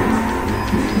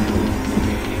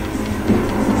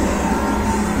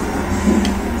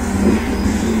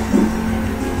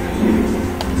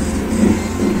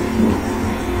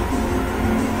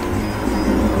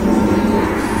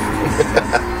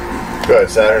 Go ahead,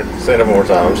 Saturn. Say it one more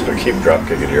time. I'm just going to keep drop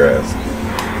kicking your ass.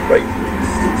 Right.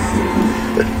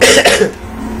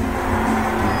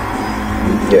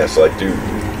 Yeah, so like, dude.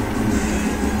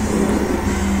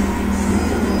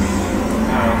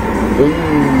 We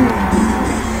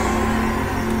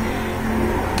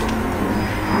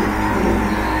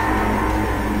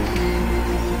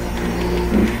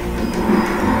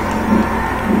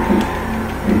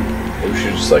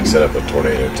should just like set up a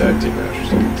tornado tag team match or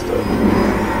something instead.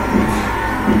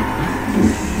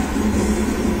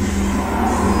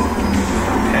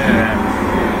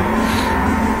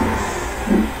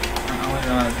 I only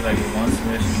know how to do like one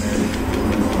submission there.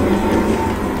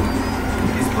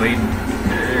 He's bleeding.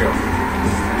 There you go.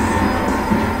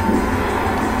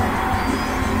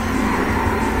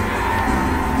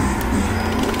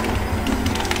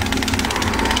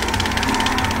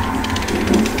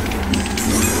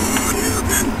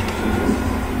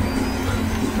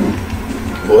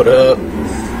 What up?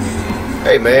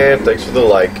 Hey man, thanks for the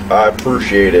like. I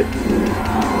appreciate it.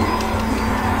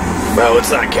 No,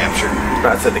 it's not captured.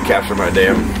 I said to capture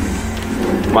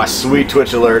my sweet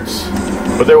Twitch alerts.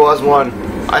 But there was one.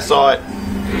 I saw it.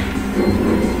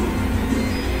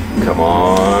 Come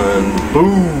on.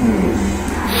 Boom.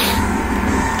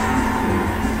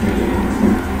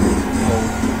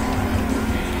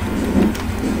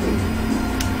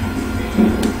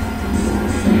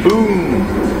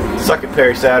 Boom. Suck it,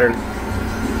 Perry Saturn.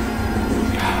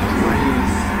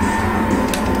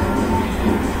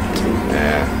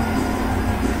 Yeah.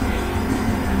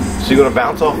 So you're gonna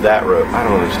bounce off that rope? I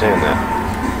don't understand that.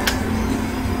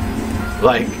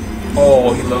 Like,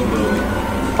 oh, he low-blowed.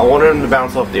 I wanted him to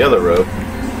bounce off the other rope.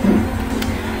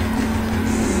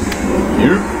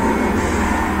 Yerp.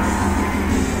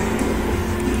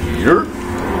 Yerp.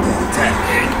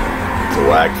 It's a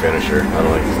whack finisher. I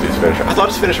don't like this dude's finisher. I thought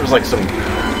his finisher was like some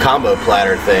combo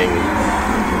platter thing.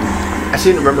 I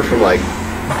seem to remember from like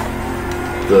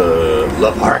the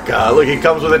La Parka. Look, he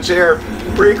comes with a chair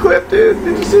pre-equipped, dude.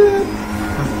 Did you see that?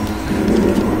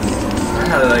 I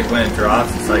how like when it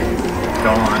drops, it's like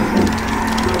gone.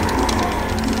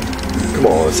 Come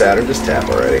on, Saturn, just tap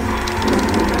already.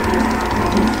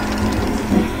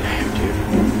 Damn, dude.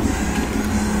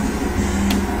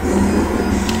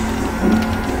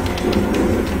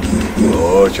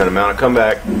 Oh, trying to mount a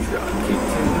comeback.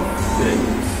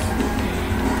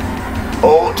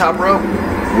 Oh, top rope.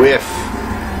 Whiff.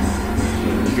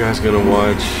 You guys gonna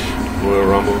watch Royal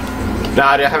Rumble?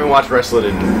 Nah, I haven't watched wrestling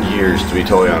in years, to be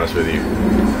totally honest with you.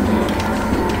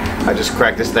 I just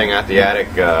cracked this thing out the attic,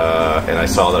 and I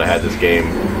saw that I had this game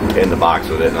in the box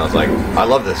with it, and I was like, I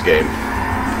love this game.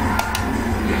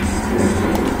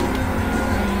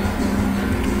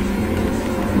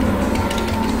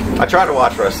 I try to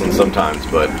watch wrestling sometimes,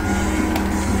 but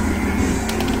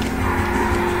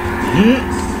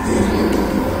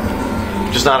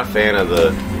just not a fan of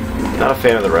the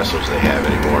wrestlers they have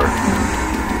anymore.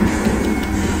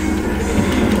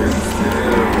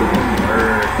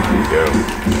 There you go.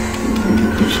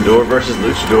 Luchador versus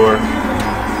Luchador.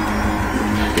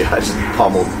 Yeah, I just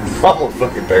pummeled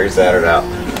fucking Perry Saturn out.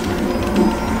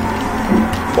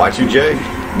 Y2J.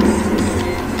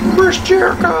 Chris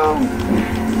Jericho.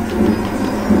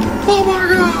 Oh my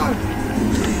god.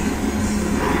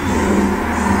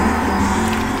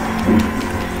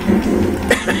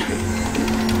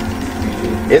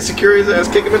 Insecure his ass,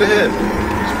 kick him in the head.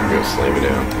 Just gonna slam me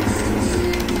down.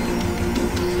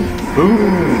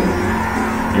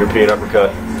 Boom. European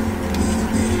uppercut.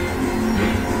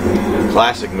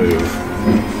 Classic move.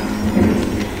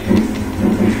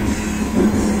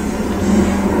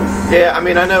 Yeah, I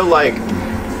mean, I know, like,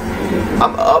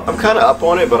 I'm kind of up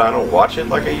on it, but I don't watch it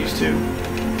like I used to.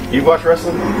 You watch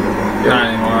wrestling? Not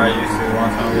anymore. I used to a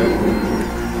long time ago.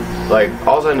 Like,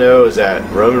 all I know is that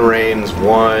Roman Reigns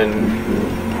won,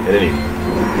 and then he,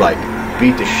 like,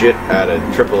 beat the shit out of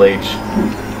Triple H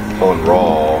on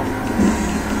Raw.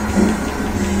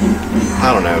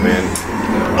 I don't know, man.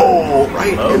 Oh,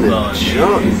 right in the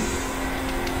junk.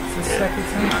 It's the second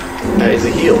time. Yeah, he's a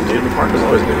heel, dude. Parker's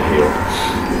always been a heel.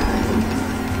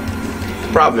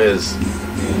 The problem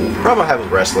I have with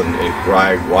wrestling and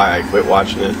why I quit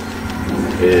watching it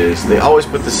is they always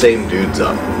put the same dudes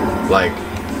up. Like,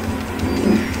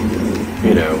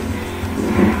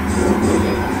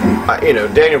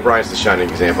 Daniel Bryan's the shining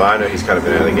example. I know he's kind of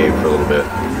been out of the game for a little bit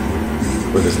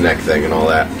with his neck thing and all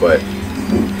that, but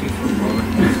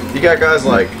you got guys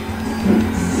like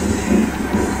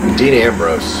Dean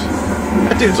Ambrose.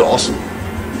 That dude's awesome.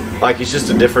 Like, he's just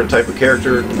a different type of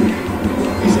character.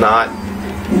 He's not,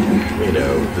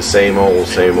 the same old.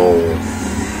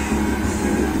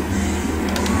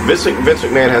 Vince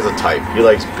McMahon has a type. He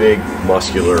likes big,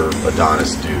 muscular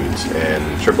Adonis dudes,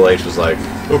 and Triple H was like,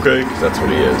 okay, because that's what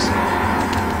he is.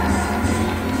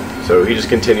 So he just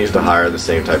continues to hire the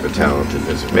same type of talent that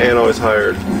Vince McMahon always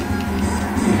hired.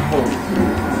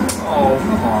 Oh,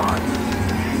 come on.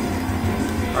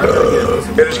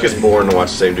 It just gets boring to watch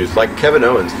the same dudes. Like Kevin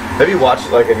Owens. Have you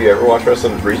ever watched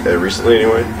wrestling recently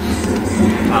anyway?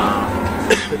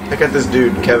 I got this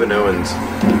dude, Kevin Owens.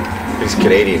 He's a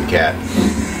Canadian cat.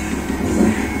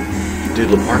 Dude,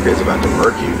 LaParca is about to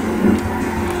murk you.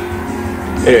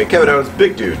 Anyway, Kevin Owens,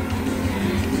 big dude.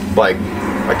 Like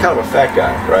kind of a fat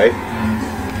guy, right?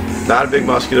 Not a big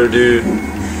muscular dude.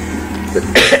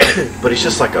 But he's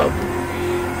just like a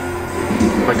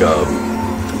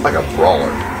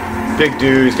brawler. Big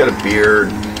dude, he's got a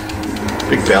beard,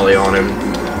 big belly on him.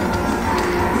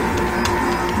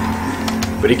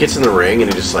 But he gets in the ring and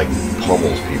he just like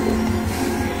pummels people.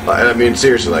 And I mean,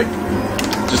 seriously,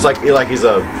 he's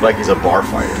a bar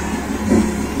fighter.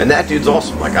 And that dude's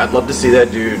awesome. Like, I'd love to see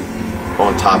that dude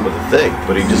on top of the thing,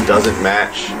 but he just doesn't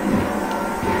match,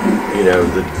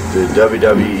 the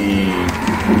WWE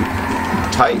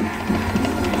type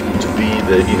to be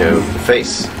the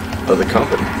face of the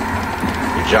company.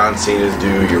 Your John Cena's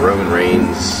do, your Roman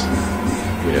Reigns,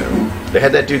 They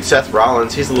had that dude Seth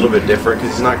Rollins. He's a little bit different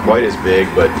because he's not quite as big,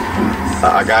 but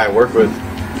a guy I work with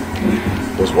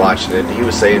was watching it. He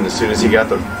was saying as soon as he got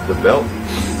the belt,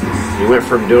 he went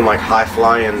from doing like high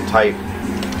flying type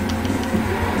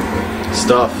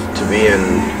stuff to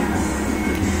being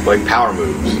like power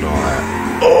moves and all that.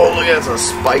 Oh, look at that, it's a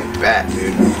spiked bat,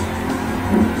 dude.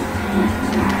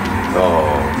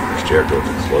 Oh, Chris Jericho with a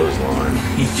clothesline.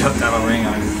 He jumped out of the ring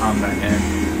on his palm back in.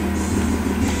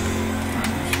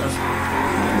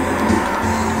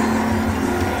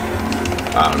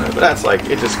 I don't know, but that's like,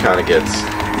 it just kind of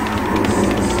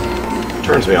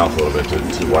turns me off a little bit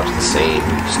to watch the same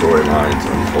storylines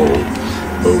unfold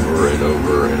over and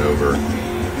over and over.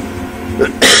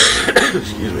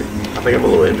 Excuse me. I think I'm a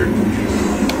little injured.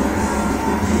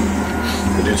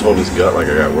 The dude's holding his gut like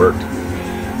I got worked.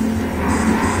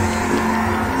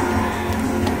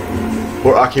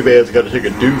 Poor Akiman's got to take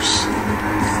a deuce.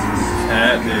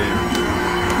 That dude.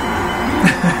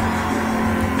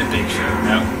 The Big Show.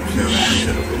 No,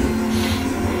 Should have been.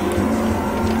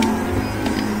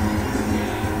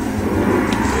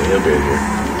 Yeah, he'll be in here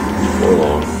before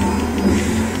long.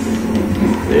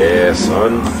 Yeah,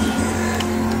 son.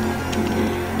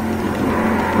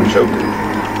 Choking.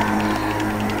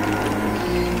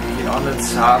 Get On the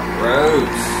top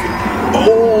ropes.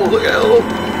 Oh, look at him.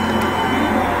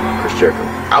 Chris Jericho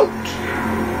out.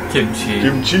 Kimchi.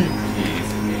 Kimchi. Jeez.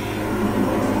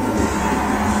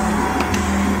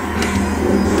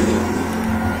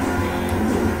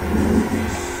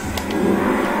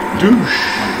 Douche.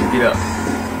 Get up.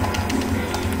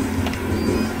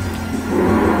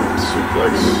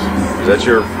 Suplex. Is that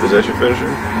your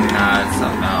finisher? Nah, it's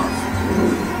something else.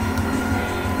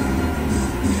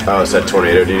 Oh, it's that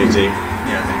tornado DDT?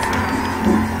 Yeah, I think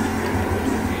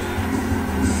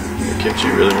so. Kimchi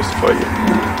really wants to fight you.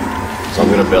 So I'm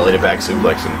gonna belly to back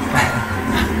suplex him.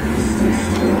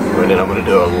 And then I'm gonna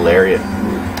do a lariat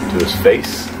to his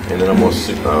face. And then I'm gonna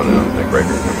oh no, neck breaker.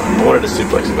 Never mind. I wanted to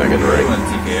suplex him back in the I ring. want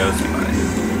TKO somebody.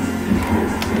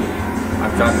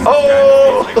 I've done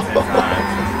Oh! like 10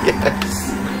 times. Yes.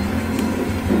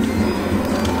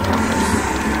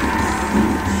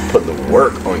 Putting the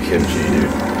work on Kimchi,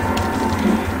 dude.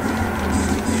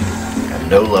 Got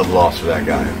no love lost for that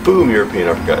guy. Boom, European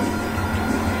uppercut.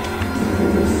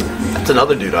 That's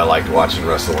another dude I liked watching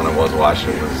wrestle when I was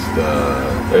watching.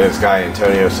 Was this guy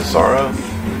Antonio Cesaro?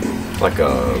 It's like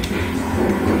a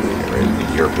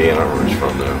European. I don't know where he's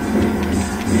from though.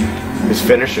 His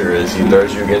finisher is he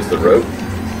throws you against the rope,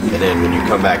 and then when you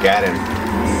come back at him,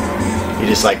 he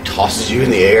just like tosses you in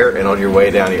the air, and on your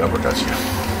way down, he uppercuts you.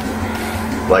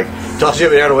 Like tosses you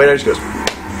up and down, the way down, just goes.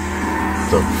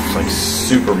 It's like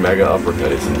super mega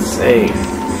uppercut. It's insane.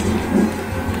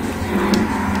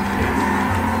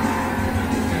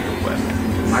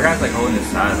 My guy's like holding his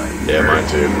side like. Yeah, mine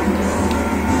too.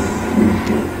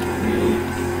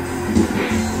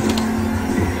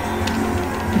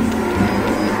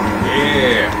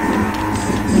 Yeah.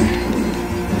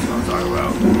 That's what I'm talking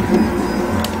about.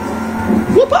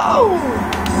 Whoop-oh!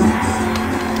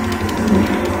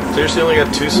 Seriously, only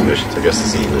got 2 submissions. I guess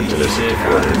this is the Nintendo Shit,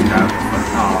 64.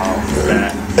 oh,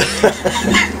 that.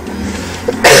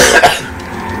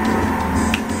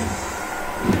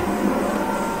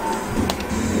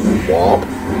 Womp.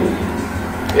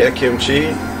 Yeah,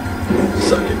 Kimchi.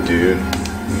 Suck it, dude.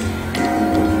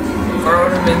 Throw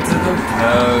him into the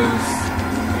post.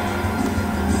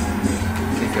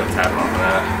 Think he'll tap off of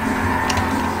that.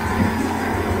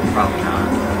 Probably not.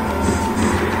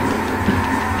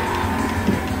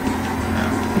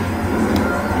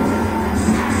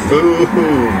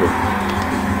 Boom!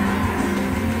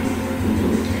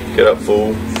 Get up,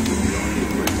 fool.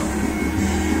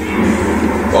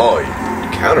 Oh, you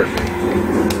countered me.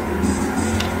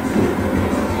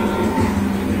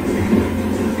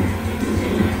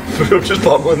 I'm just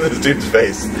pummeling this dude's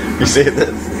face. You see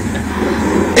this?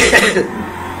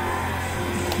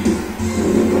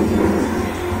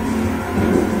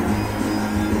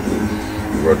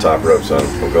 We're on top rope, son.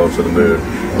 I'm going for the moon.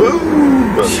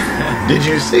 Boom! Did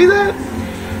you see that?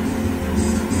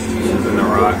 Should've been the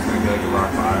Rock. So I go to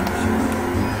Rock Bottom.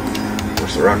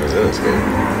 Wish The Rock was in this game.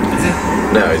 Is it?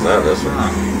 No, he's not in this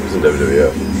one. He's in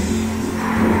WWF.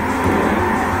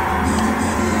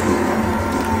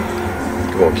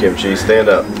 Come on, Kimchi, stand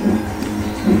up.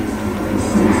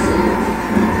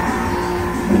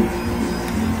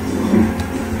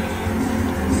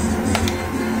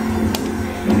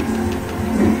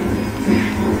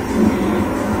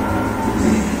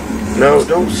 No,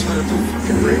 don't slide up the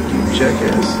fucking ring, you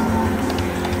jackass.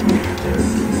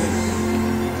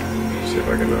 See if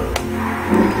I can,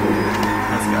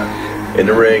 That's gotta be it. in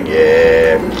the ring,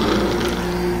 yeah.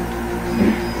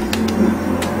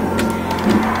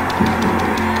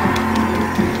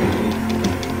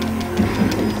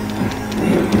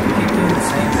 Keep doing the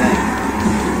same thing.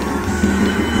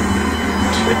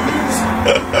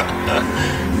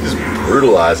 Just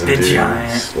brutalizing The dudes.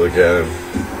 giant. Look at him.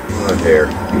 What hair.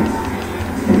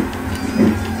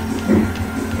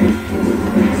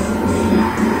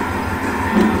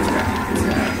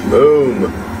 Boom.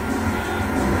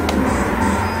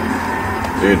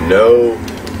 Dude, no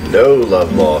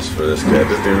love lost for this guy.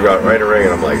 This dude got right in the ring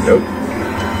and I'm like, nope.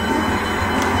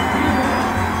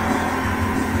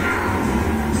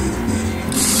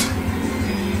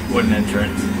 What an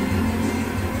entrance.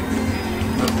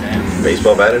 Oh, damn.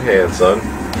 Baseball bat in hand, son.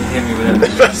 He hit me with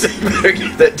it. You better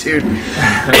get that dude.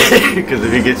 Because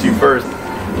if he gets you first,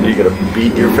 you're going to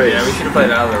beat your face. Yeah, we should have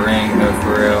played out of the ring, though,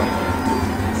 for real.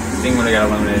 Thing would have got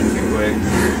eliminated too quick.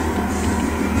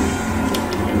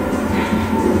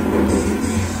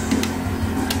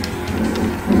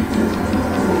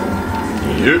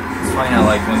 Yep. It's funny how,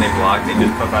 like, when they block, they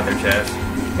just puff out their chest.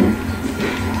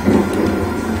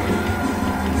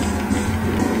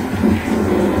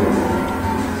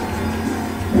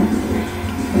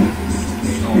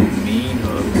 Oh, mean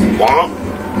hooks. Womp.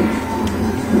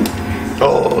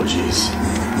 Oh, Oh, jeez.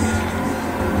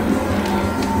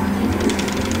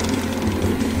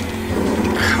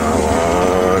 Come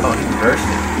on. Oh, he reversed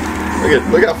it.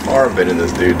 Look how far I've been in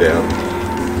this dude down.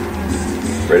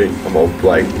 Ready? I'm gonna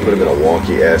like put him in a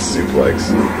wonky ass suplex.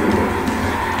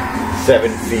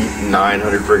 7 feet,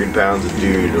 900 friggin' pounds of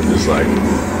dude. I'm just like,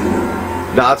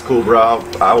 nah, it's cool, bro.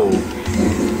 I will.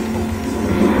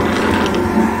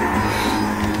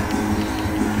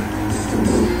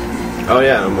 Oh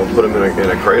yeah, I'm gonna put him in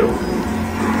a cradle.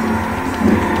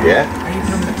 Yeah? How are you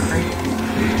doing the crate?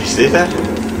 Do you see that?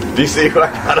 Do you see what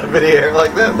I got him in the air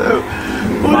like that though?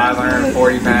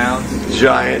 540 pounds.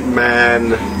 Giant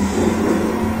man.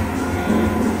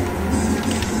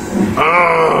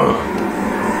 Oh.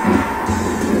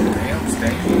 Damn,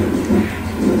 stinky.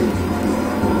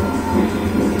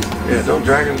 Yeah, don't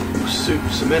drag him.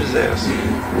 Submit his ass.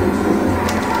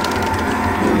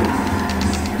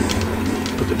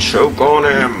 Put the choke on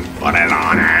him. Put it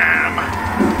on him.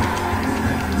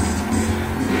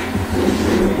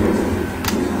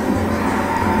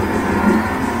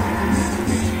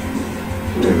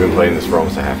 We've been playing this for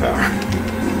almost a half hour.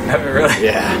 Have it really?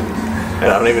 Yeah.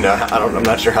 And I don't even know. I'm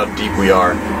not sure how deep we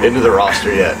are into the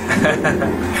roster yet.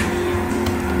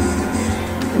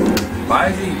 Why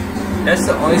is he? That's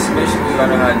the only submission move I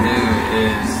know how to do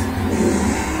is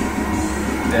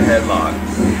the headlock.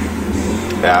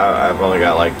 Yeah, I've only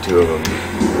got like 2 of them.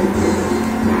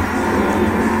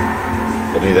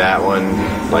 I do that one.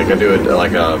 Like I do it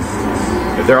like a.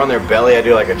 If they're on their belly, I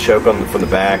do like a choke from the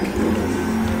back.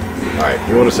 All right,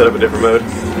 you want to set up a different mode?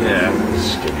 Yeah.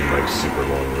 It's getting like super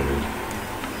long-winded.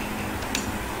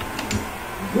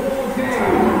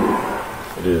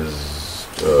 It is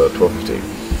 12:15.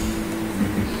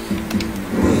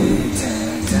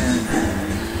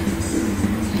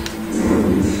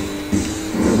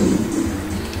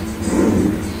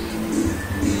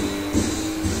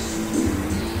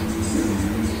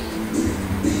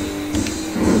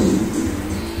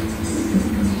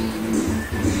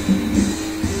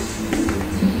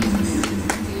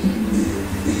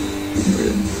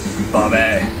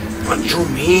 Bobby. Macho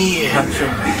me. Macho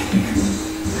me.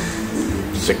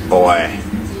 Sick boy.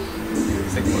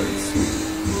 Sick boys.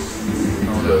 I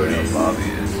don't know who Bobby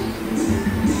is.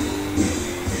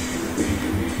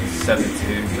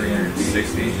 7'2",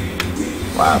 360.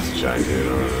 Wow, that's a giant dude. I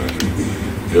don't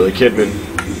know. Billy Kidman.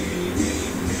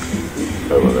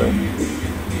 I love that.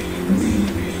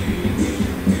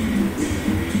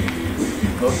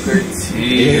 Booker T.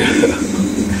 Yeah.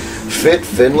 Fit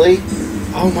Finley?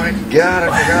 Oh my god, I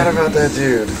forgot about that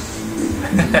dude.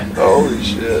 Holy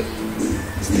shit.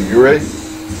 Stevie Ray?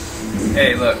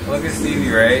 Hey, look at Stevie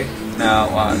Ray. Now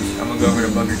watch. I'm gonna go over to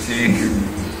Booker T.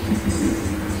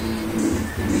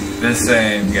 The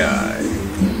same guy.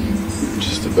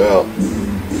 Just about.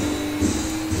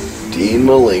 Dean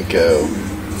Malenko.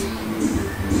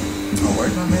 Oh,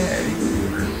 where's my man Eddie?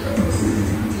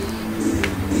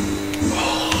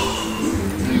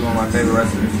 He's one of my favorite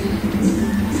wrestlers.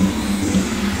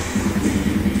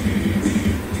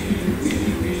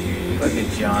 Like a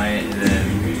giant, and then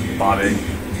Bobby.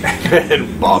 And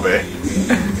Bobby.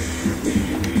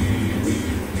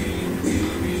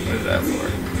 What is that for?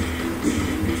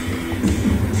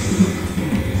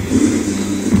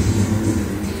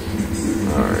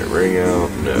 Alright, ring out,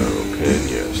 no. Pin,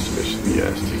 yes. Submission,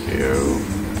 yes. TKO.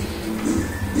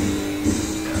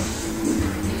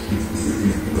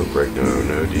 No break, no.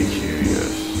 No DQ,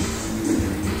 yes.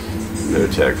 No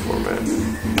tag format.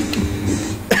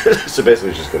 So basically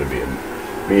it's just going to be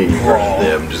me and you versus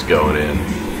them just going in.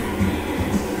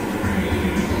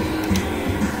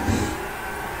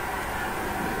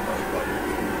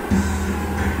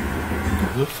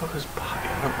 Who the fuck is Bobby? I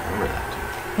don't remember that dude.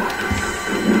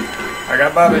 I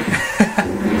got Bobby.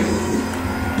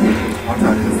 I'm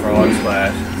trying to do the frog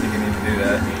splash. You can even do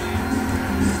that.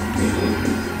 You see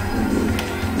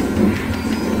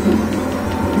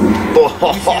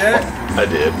that? I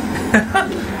did.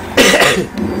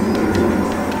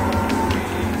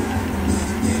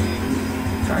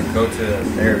 Try and go to.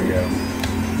 There we go.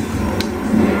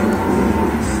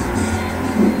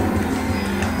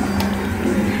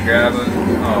 Grab it.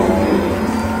 Oh.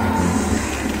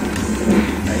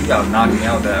 Now you gotta knock me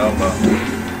out with that elbow.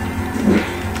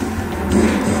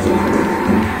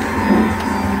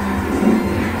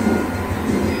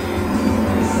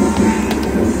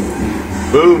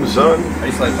 Boom, son. I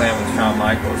used to like playing with Shawn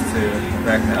Michaels too,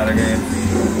 back in the other games.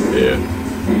 Yeah.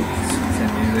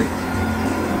 Some music.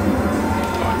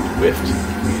 Whiffed.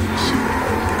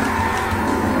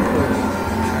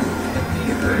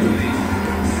 Early.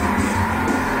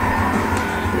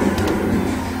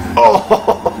 Oh!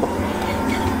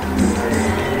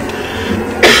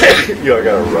 Yo, I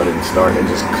got a running start and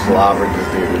just clobbered this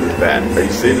dude with his bat. Are you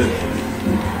seeing it?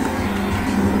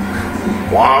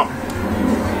 Womp!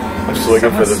 I'm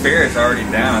swinging for the Spirit's already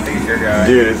down. I think it's your guy.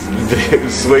 dude.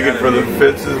 It's swinging for the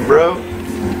fences, bro.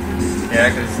 Yeah,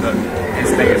 because his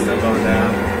thing is still going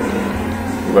down.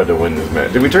 We're about to win this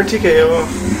match. Did we turn TKO off?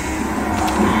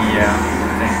 Yeah,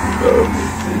 I think. Oh.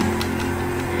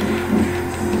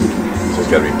 So it's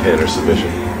got to be pin or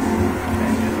submission.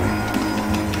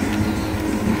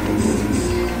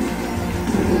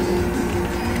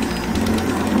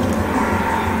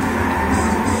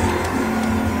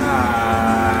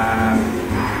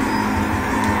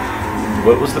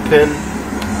 What was the pin?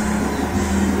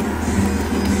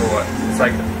 For what? It's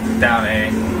like down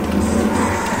A. Oh,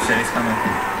 shit, he's coming.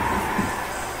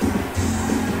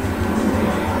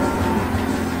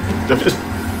 Don't just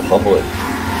pummel it.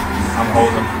 I'm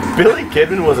holding. Billy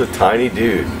Kidman was a tiny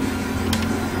dude.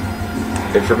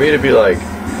 And for me to be like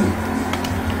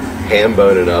ham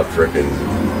boning up frickin'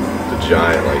 the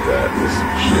giant like that is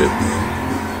some shit.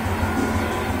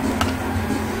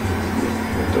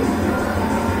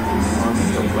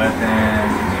 Left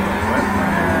hand.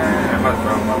 I'm about to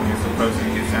throw him up. He's supposed to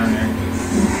get down there.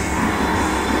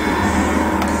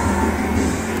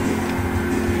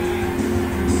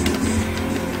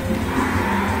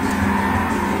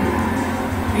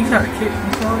 He tried to kick me,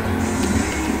 sorry.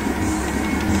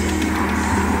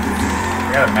 I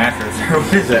got a mattress.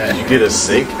 What is that? Did you get a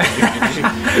sink?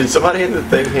 Did somebody in the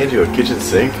thing hand you a kitchen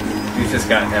sink? He's just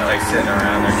got that like sitting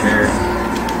around their chair.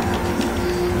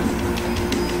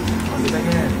 Get back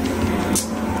in.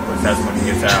 Of course, that's when he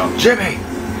gets out. Jimmy!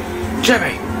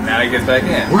 Jimmy! Now he gets back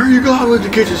in. Where are you going with the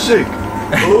kitchen sink?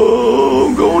 Oh,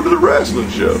 I'm going to the wrestling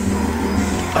show.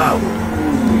 Oh,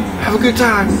 have a good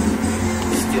time.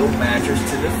 Steel mattress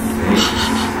to the face.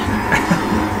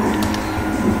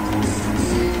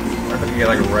 What if I could get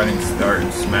like a running start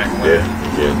and smack one? Yeah, you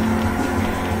can.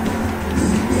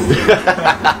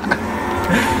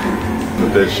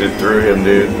 Put that shit through him,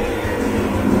 dude.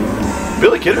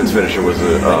 Billy Kidman's finisher was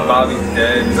a. Bobby's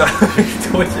dead. He's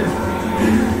twitching.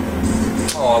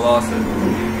 Oh, I lost it.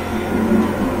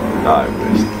 I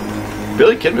missed.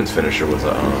 Billy Kidman's finisher was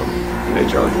a. Hey,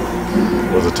 Charlie.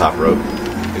 Was a top rope.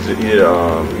 He did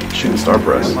shooting star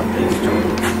press.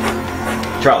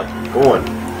 Charlie, go on.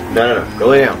 No. Go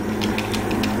lay down.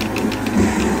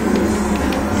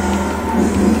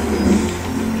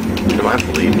 Am I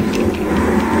bleeding?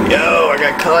 Yo, I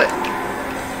got cut.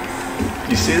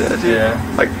 You see that, dude? Yeah.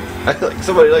 Like, I feel like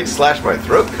somebody like slashed my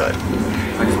throat cut.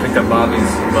 I just picked up Bobby's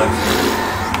butt.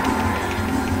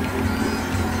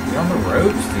 You're on the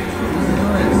ropes, dude.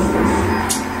 What are you doing?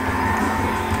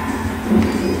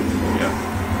 Yeah.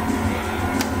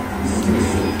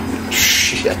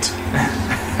 Shit.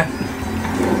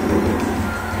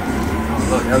 Oh,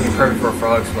 look, that would be perfect for a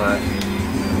frog splash.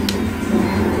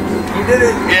 You did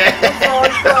it! Yeah.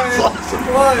 Frog splash! That's awesome.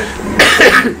 What?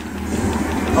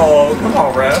 Oh, come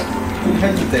on, ref. You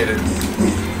hesitated.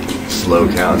 Slow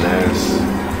count ass.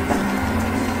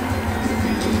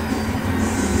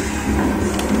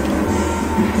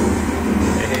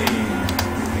 Hey.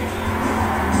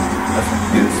 That's when you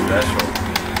do the special.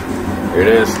 Here it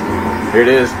is. Here it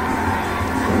is.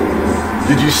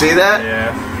 Did you see that?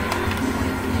 Yeah.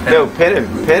 No, pin him.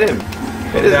 Pin him.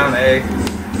 Pin him. Down A.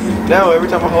 No, every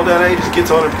time I hold down A, he just gets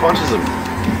on and punches him.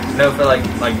 No, for like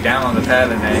down on the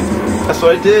pad and A. That's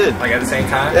what I did. Like at the same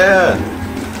time? Yeah.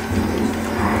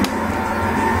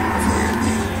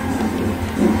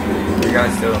 You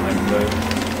guys still don't like the move.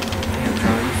 Damn,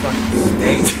 Charlie, you fucking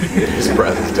stink. His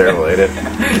breath is terrible, ain't it?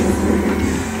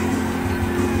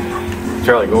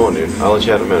 Charlie, go on, dude. I'll let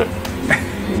you have a minute.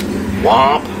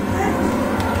 Womp.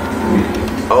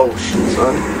 Oh, shit,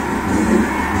 son.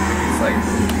 It's like,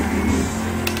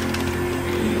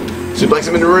 Suplex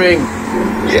him in the ring.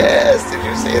 Yes, did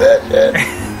you see that shit?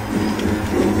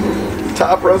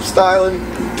 Top rope styling.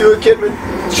 Do a Kidman.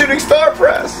 Shooting star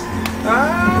press.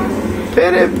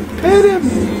 Pin him. Pin him.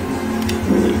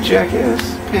 You jackass.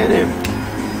 Pin him.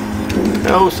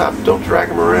 No, stop. Don't drag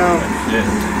him around. shit.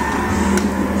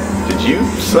 Did you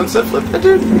sunset flip that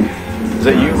dude? Is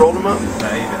that you rolled him up? Nah,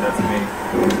 he did that to me.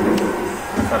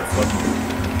 I tried to flip him.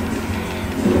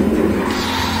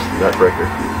 Nutbreaker.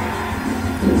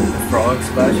 Frog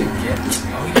splash again.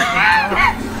 Oh,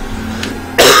 yeah.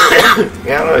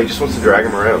 Yeah, I don't know. He just wants to drag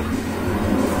him around.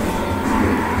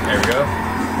 There we go.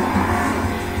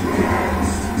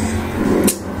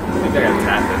 I think I gotta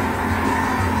tap it.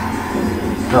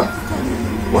 Huh.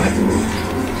 What?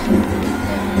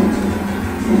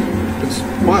 It's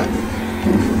what?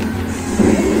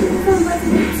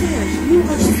 You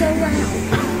are so loud.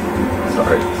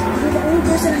 Sorry. You're the only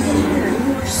only person I can hear.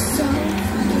 You are so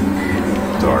fucking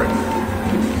loud. Sorry.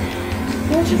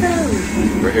 Where'd you go?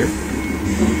 Right here.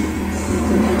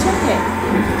 Hey, check it.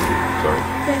 Sorry.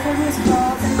 They have these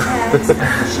calls and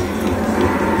texts.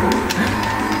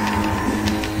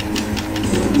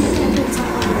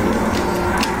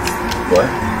 What?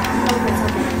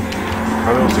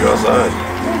 How else to go outside?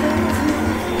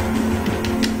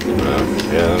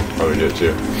 Yeah, I'll probably do it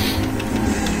too.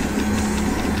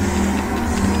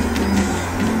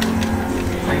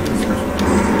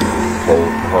 Hold,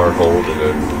 hard hold, and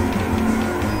then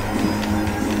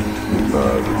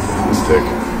the stick.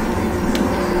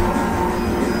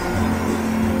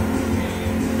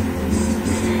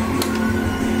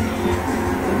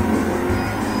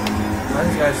 Why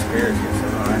these guys' spirits get so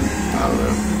high? I don't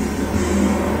know.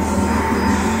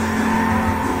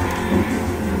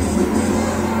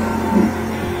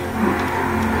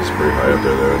 It's pretty high up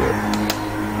there, though, isn't it?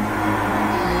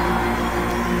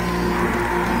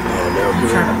 Oh, no, I'm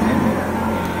good. trying to pin me.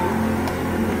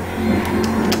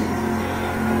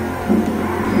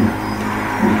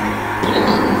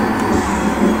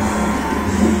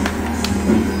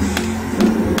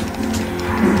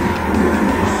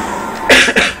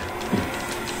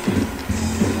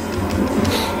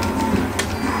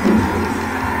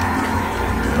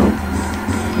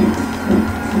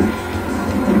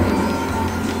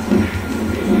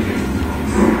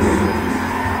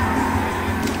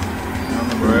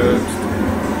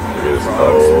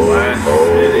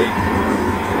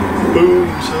 Boom,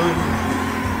 son.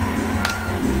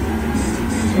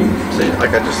 See,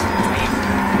 like I just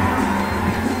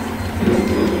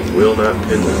will not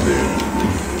pin this dude.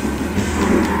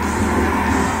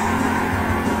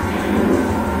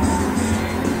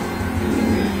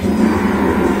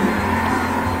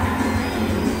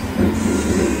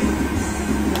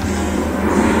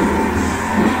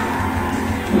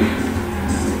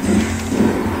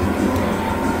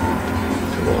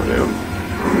 Come on now.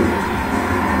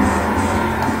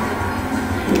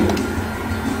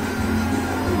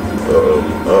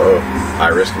 High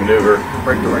risk maneuver.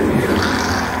 Break the right hand.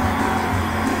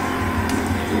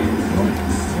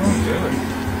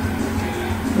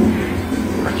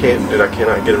 I can't, dude, I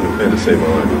cannot get him to pin the same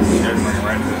line. He's running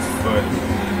right to his foot.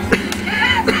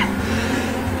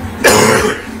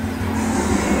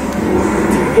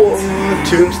 Whoa,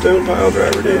 tombstone pile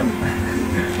driver, dude.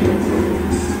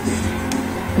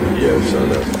 Yeah, son,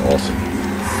 that's awesome.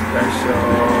 Special.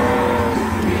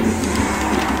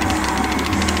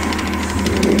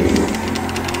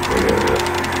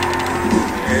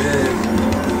 Here it is.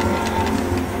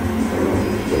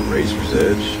 The razor's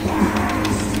edge.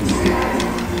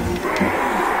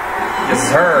 Yes,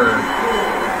 sir.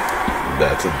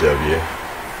 That's a W.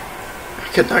 I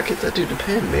could not get that dude to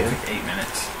pin, man. 8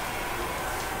 minutes.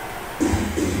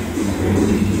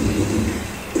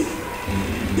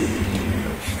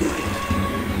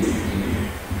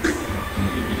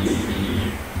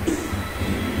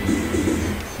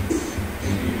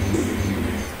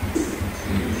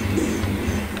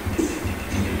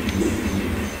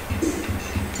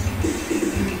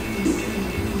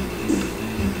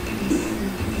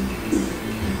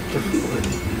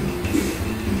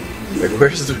 Like,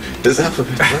 where's his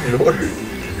alphabet not in order?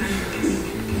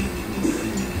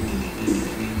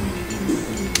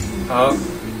 Oh.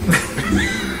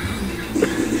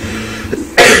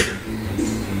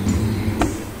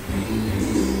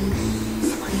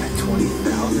 Somebody got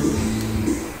 20,000.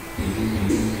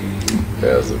 Yeah,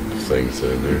 there's a thing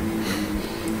sitting there.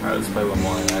 Alright, let's play one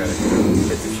more. I gotta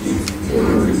hit the sheets.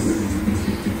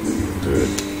 Do it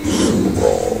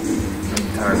raw. I'm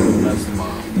tired of the mess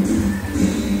tomorrow.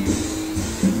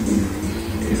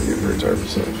 You don't get very tired of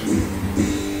yourself.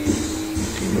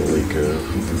 Malika,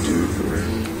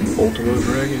 Dude, Ultimo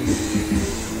Dragon.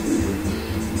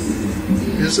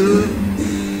 Is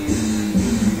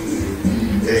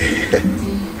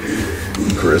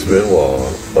Chris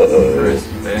Benoit. Chris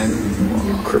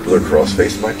Benoit. Crippler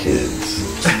crossface my kids.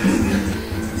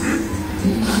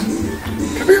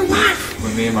 Come here, wife.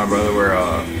 When me and my brother were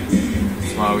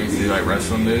small, we used to do like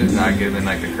wrestling moves, and I'd give him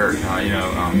like the Kurt,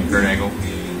 Kurt Angle.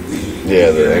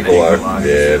 Yeah, the ankle lock.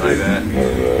 Yeah, like that.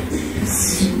 dude.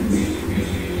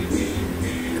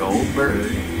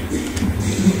 Goldberg.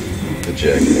 The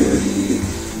jackhammer.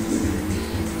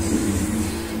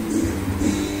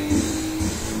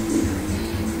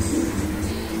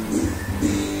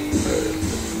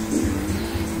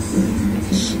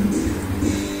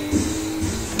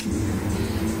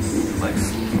 Like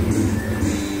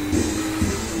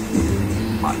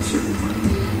hot shit.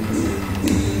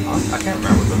 I can't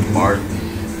remember the bar. I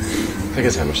think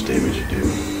it's how much damage you do.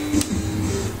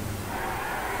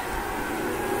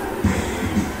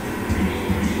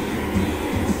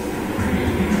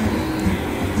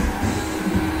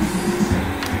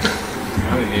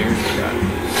 viewers we got?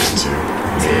 2.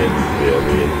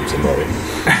 Me and somebody.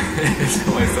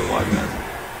 Somebody's still watching us.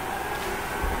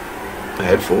 I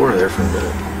had 4 there for a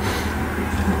minute.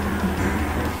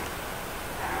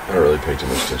 I don't really pay too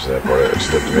much attention to that part. I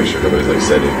just looked to make sure nobody's like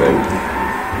said anything.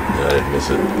 And I didn't miss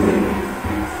it.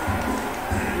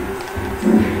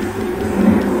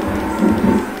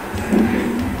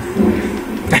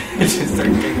 Just start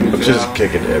kicking the I'm shit just out.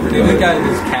 kicking Dude, everybody. this guy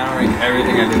is countering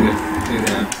everything I do to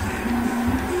them.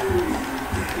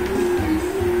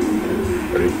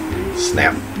 Ready?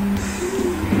 Snap.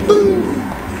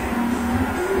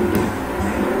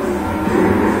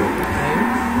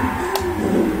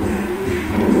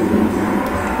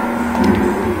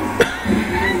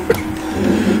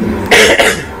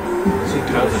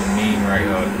 That was a mean right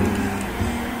hook.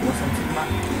 What's on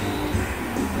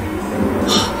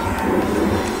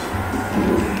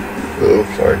Oh,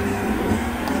 sorry.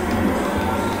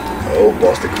 Oh,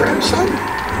 lost the crab, son.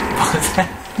 What's that?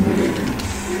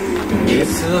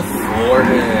 It's to the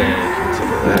forehead.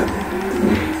 Look at that.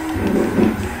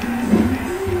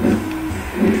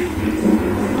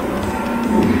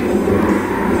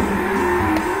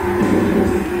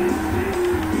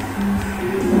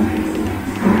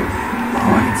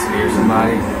 Oh, I can spear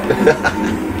somebody.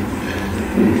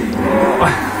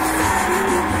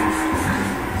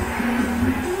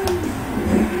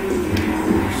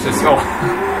 It's just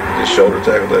Just shoulder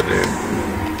tackle that dude.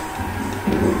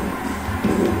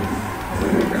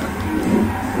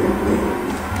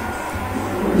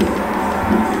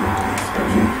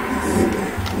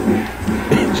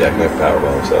 Jackknife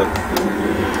powerbomb, son.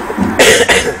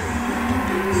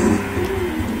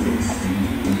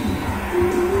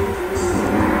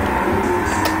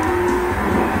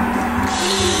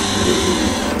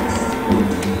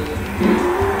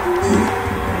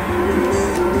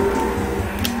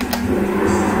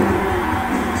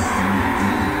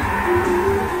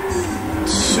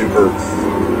 Super.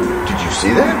 Did you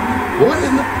see that? What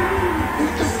in the?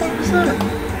 What the fuck was that?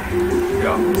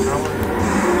 Yeah.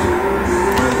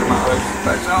 Where's my other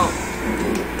special?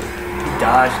 He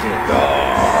dodged it.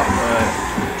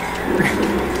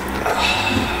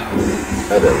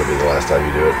 That'll be the last time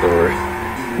you do it. Don't worry.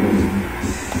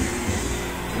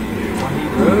 When he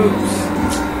rose.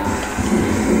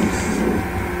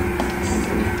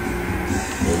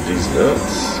 These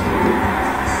nuts.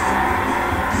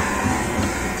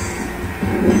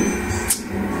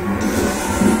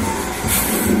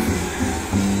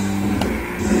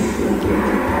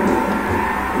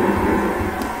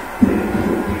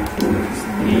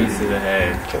 Knees to the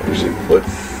head. Can I actually put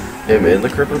him in the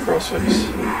crippling crossface?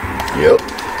 Yep.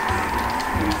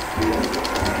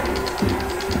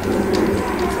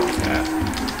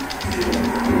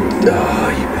 Ah,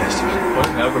 you bastard. What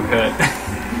an uppercut.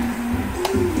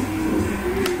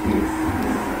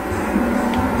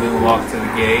 Little walk to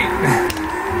the gate.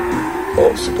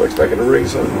 Oh, suplex back in the ring,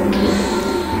 son.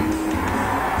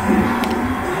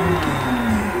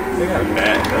 They got a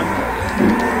bad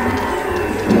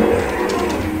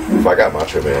If I got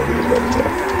Macho Man, he was about to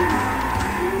tap.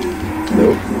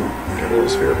 Nope. Got a little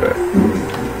spear back.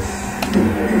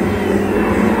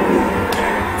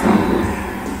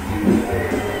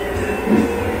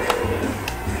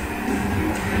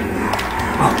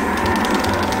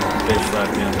 Bitch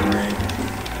slapped me on the ring.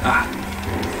 Ah.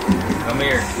 Come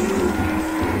here.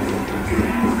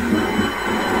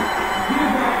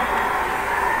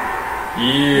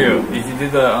 Yeah. Did you do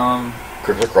the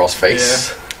Crippling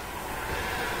crossface.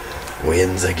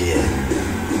 Wins again.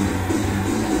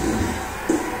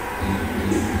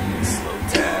 slow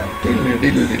tap? I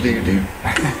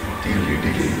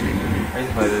used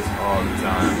to play this all the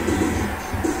time.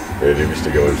 Yeah, dude, we used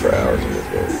to go in for hours in this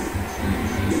game.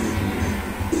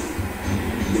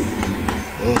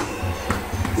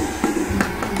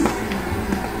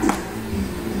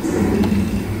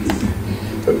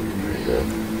 Oh, there you go.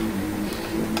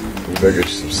 You better get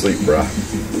you some sleep, brah.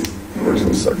 Work's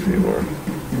gonna suck for you tomorrow.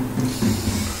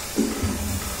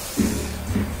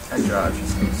 That drive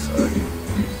just gonna suck.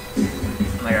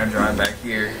 I gotta drive back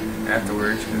here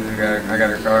afterwards because I got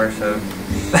her car, so.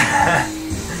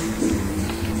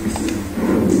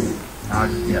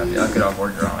 I'll get off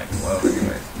work around like 12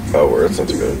 anyways. Oh, where? That's not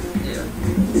too bad. Yeah.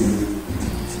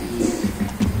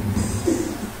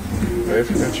 I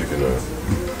forgot you can,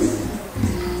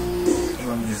 You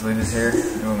want me to just leave this here?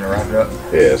 You want me to wrap it up?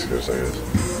 yeah, that's good. That's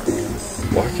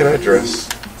good. Why can I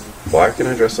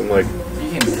dress him like, You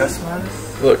can customize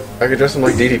it? look, I can dress him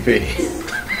like DDP.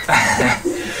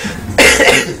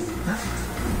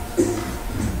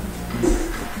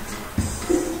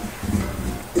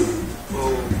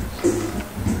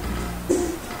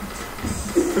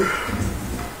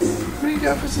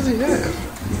 many outfits does he have?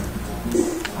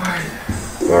 Alright.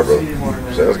 Alright, bro. See you more in a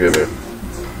minute. Sounds good, man.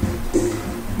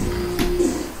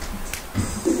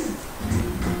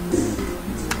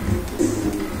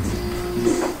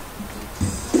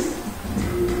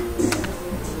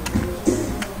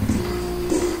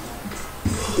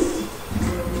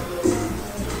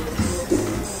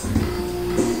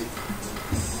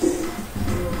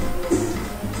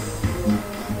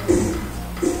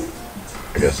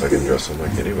 I guess I can dress him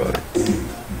like anybody.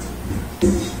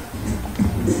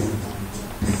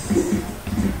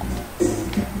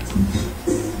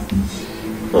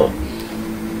 Huh.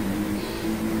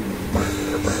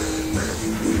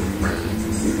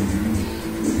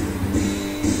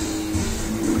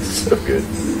 So good.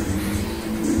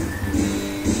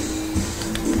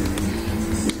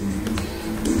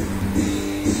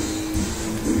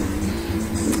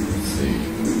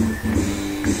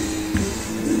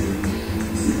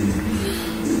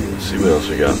 Let's see what else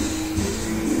we got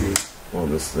on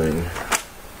this thing.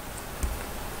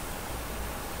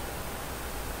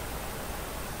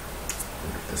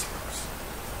 Look at this first.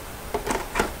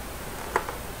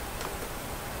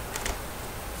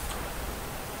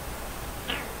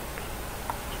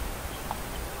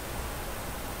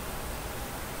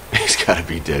 He's gotta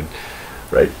be dead,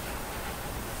 right?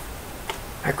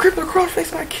 I crippled cross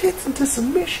face my kids into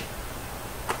submission.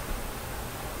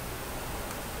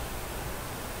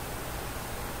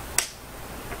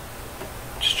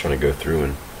 Just trying to go through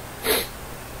and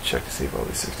check to see if all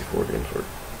these 64 games work.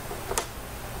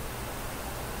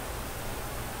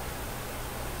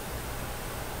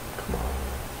 Come on.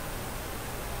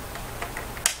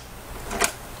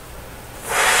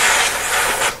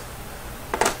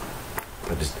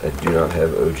 I do not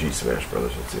have OG Smash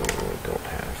Brothers. That's the only one I don't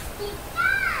have.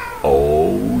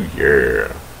 Oh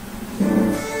yeah.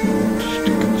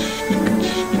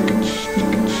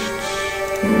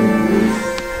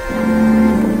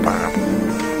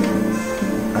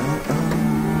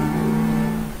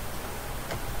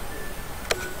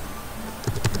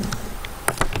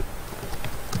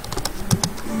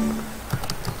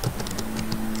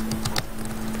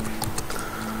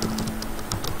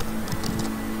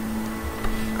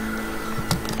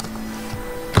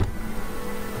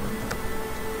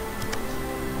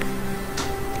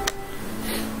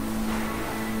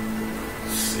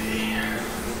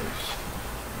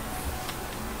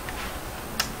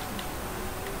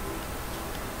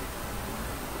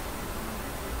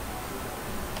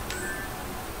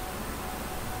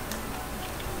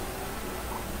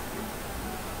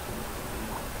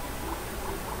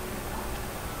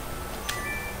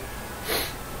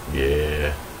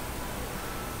 Yeah.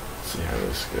 Let's see how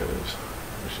this goes.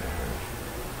 Wish I had.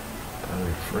 How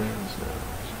many friends now?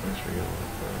 Supposed to be all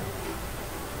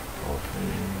Hall of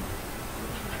Fame.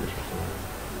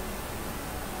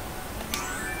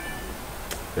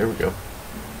 There we go.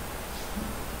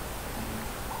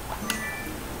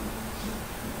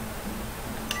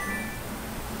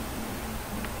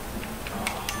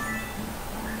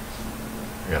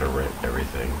 I gotta rent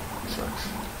everything. Sucks.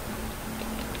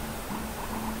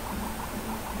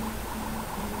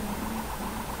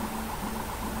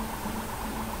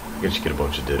 I guess you get a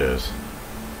bunch of dittos.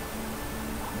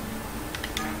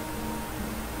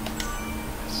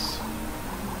 Yes.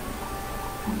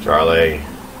 Charlie.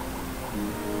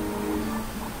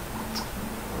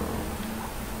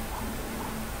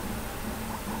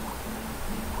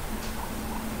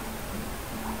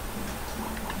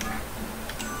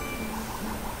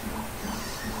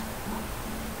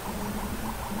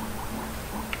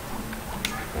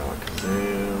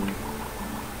 Alakazam.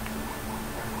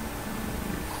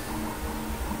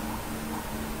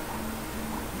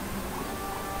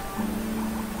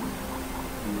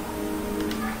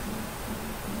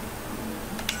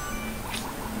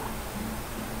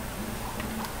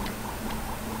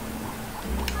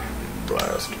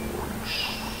 Blast Wars.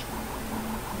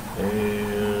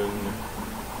 And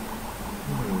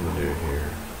what am I gonna do here?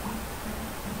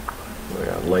 I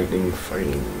got lightning,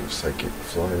 fighting, psychic,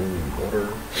 flying, water,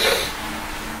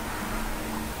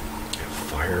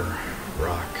 fire,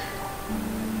 rock.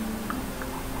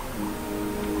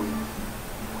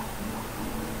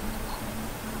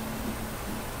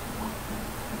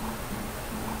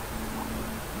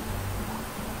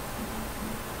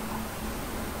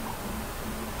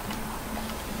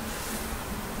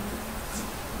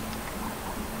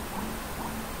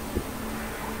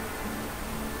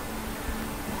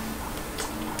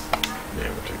 Yeah,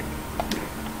 we're taking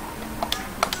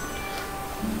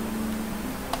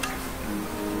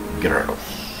get out.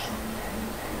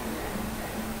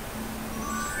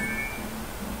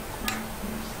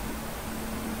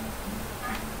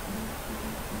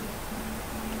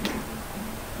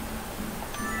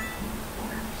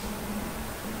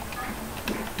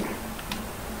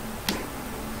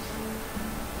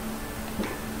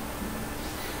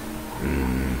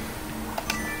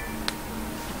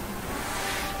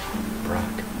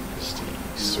 Brock, Steve,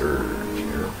 Surge,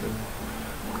 Erica,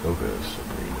 Koga,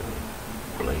 Sabrina,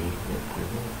 Blaine,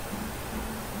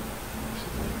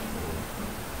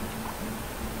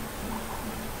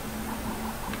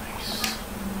 nice.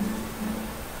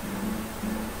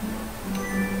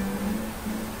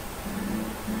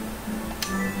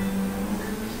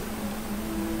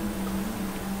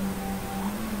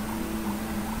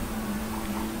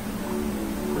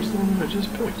 Where's the one that I just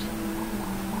picked?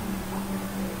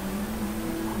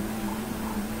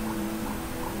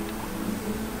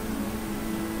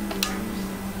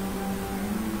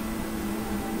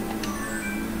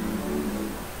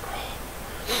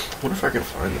 I wonder if I can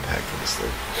find the pack for this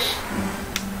thing.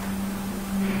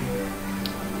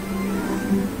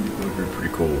 That would be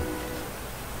pretty cool.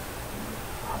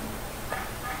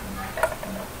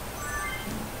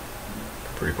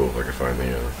 Pretty cool if I could find the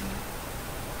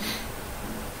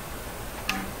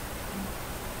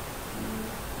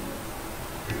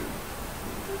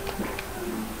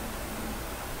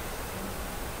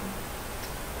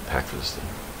pack for this thing.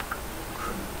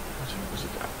 What's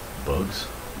it got? Bugs?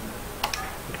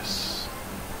 Yes.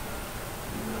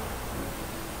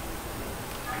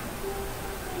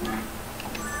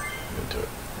 Into it.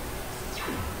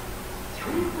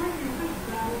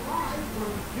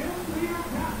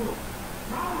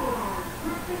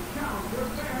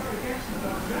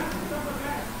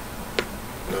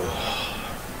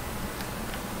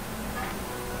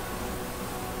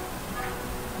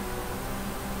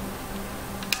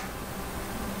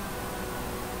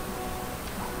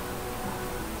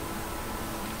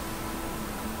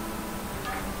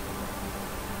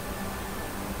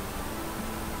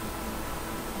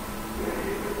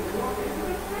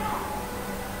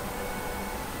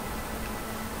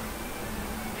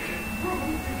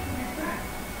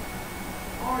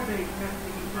 Are they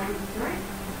testing each other's strength?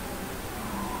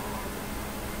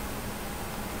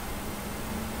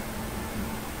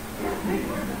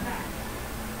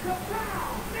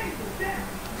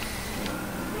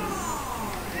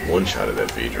 One shot of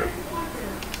that Phaedra.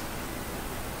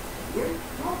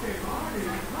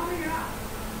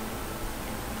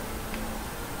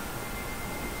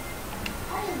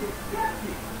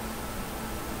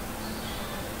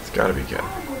 It's gotta be Cat.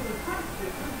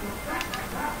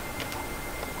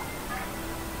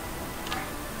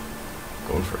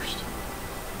 Going first.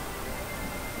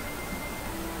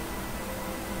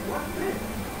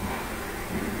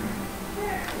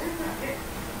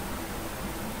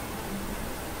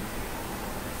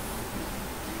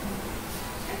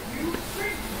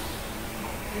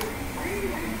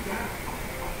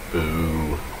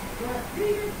 Boo.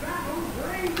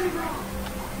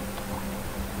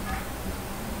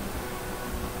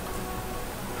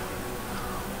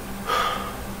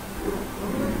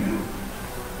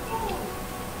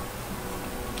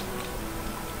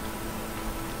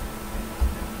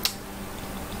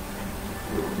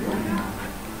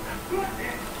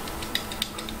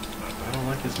 I don't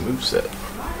like his moveset.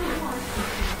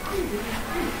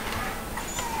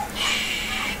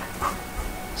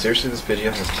 Seriously, this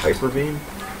Pidgeot has Hyper Beam?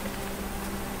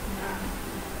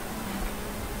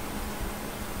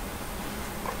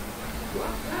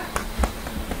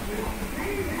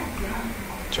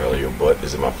 Charlie, your butt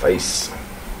is in my face.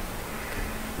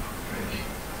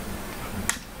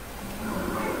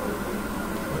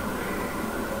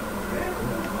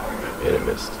 And it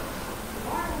missed.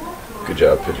 Good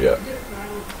job, Pidgeot.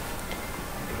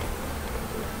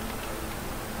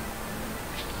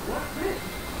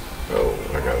 Oh,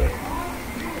 I gotta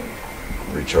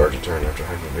recharge a turn after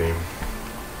Hyper Beam.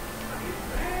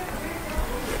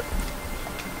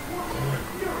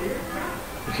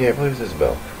 Yeah. You can't play with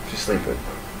Isabelle. She's sleeping.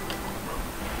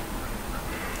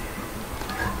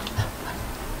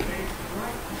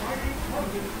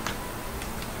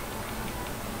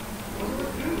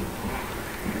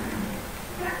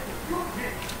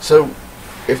 So,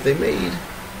 if they made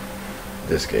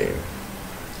this game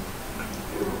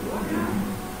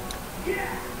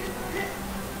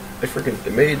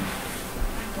they made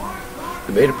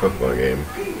a Pokemon game,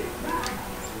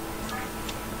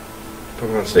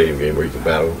 Pokemon Stadium game where you can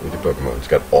battle with your Pokemon. It's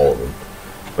got all of them.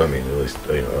 I mean, at least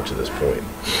up to this point.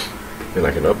 And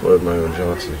I can upload my own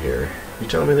Johnson here. You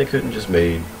telling me they couldn't just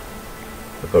made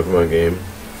a Pokemon game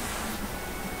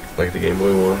like the Game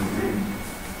Boy one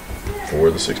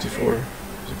for the 64? Is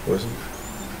it Poison?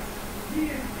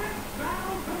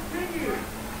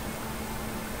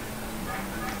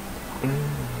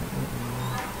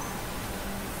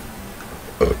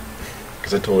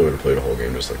 Because I totally would have played a whole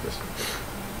game just like this.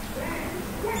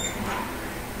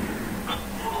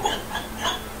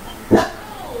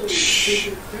 Shh.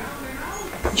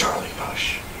 Charlie,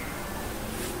 hush.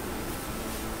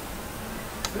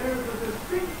 I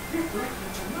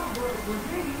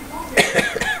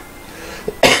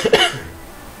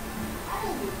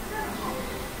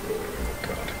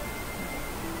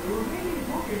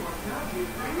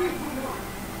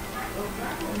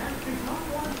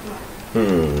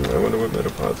wonder what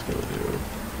Metapod's gonna do.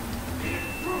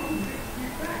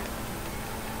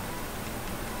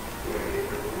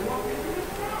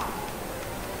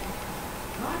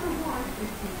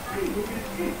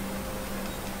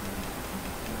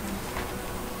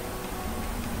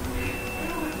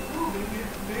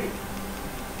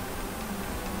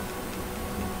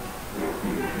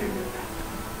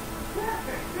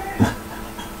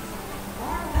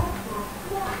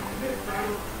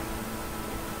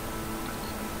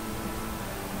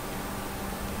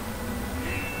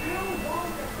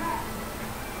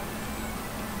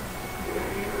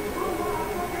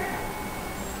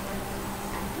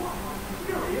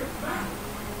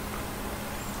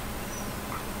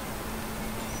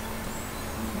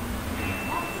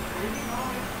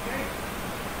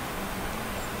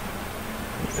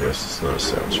 Yes, it's not a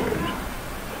sound change.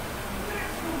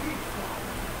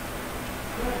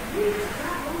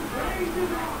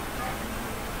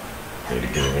 Need to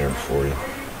get in there before you.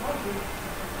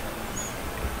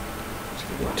 Let's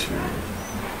get into.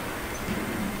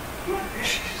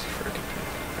 Jeez, freaking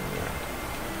people.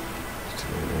 It's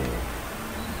too low.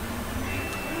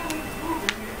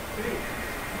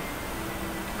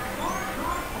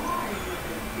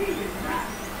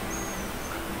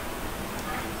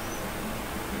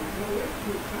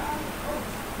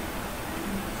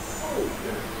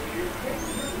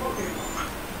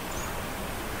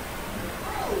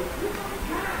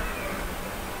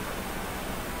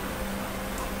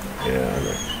 Yeah, I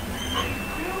know.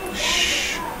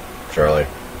 Shh. Charlie.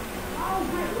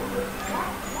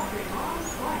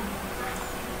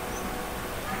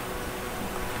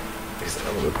 These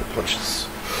elemental punches.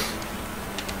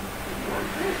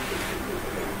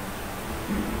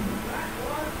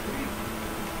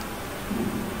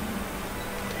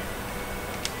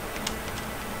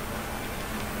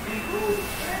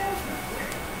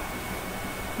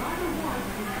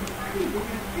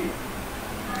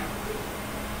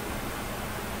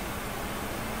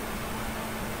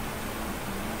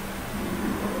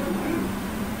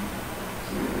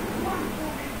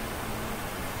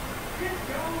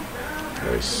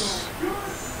 Nice.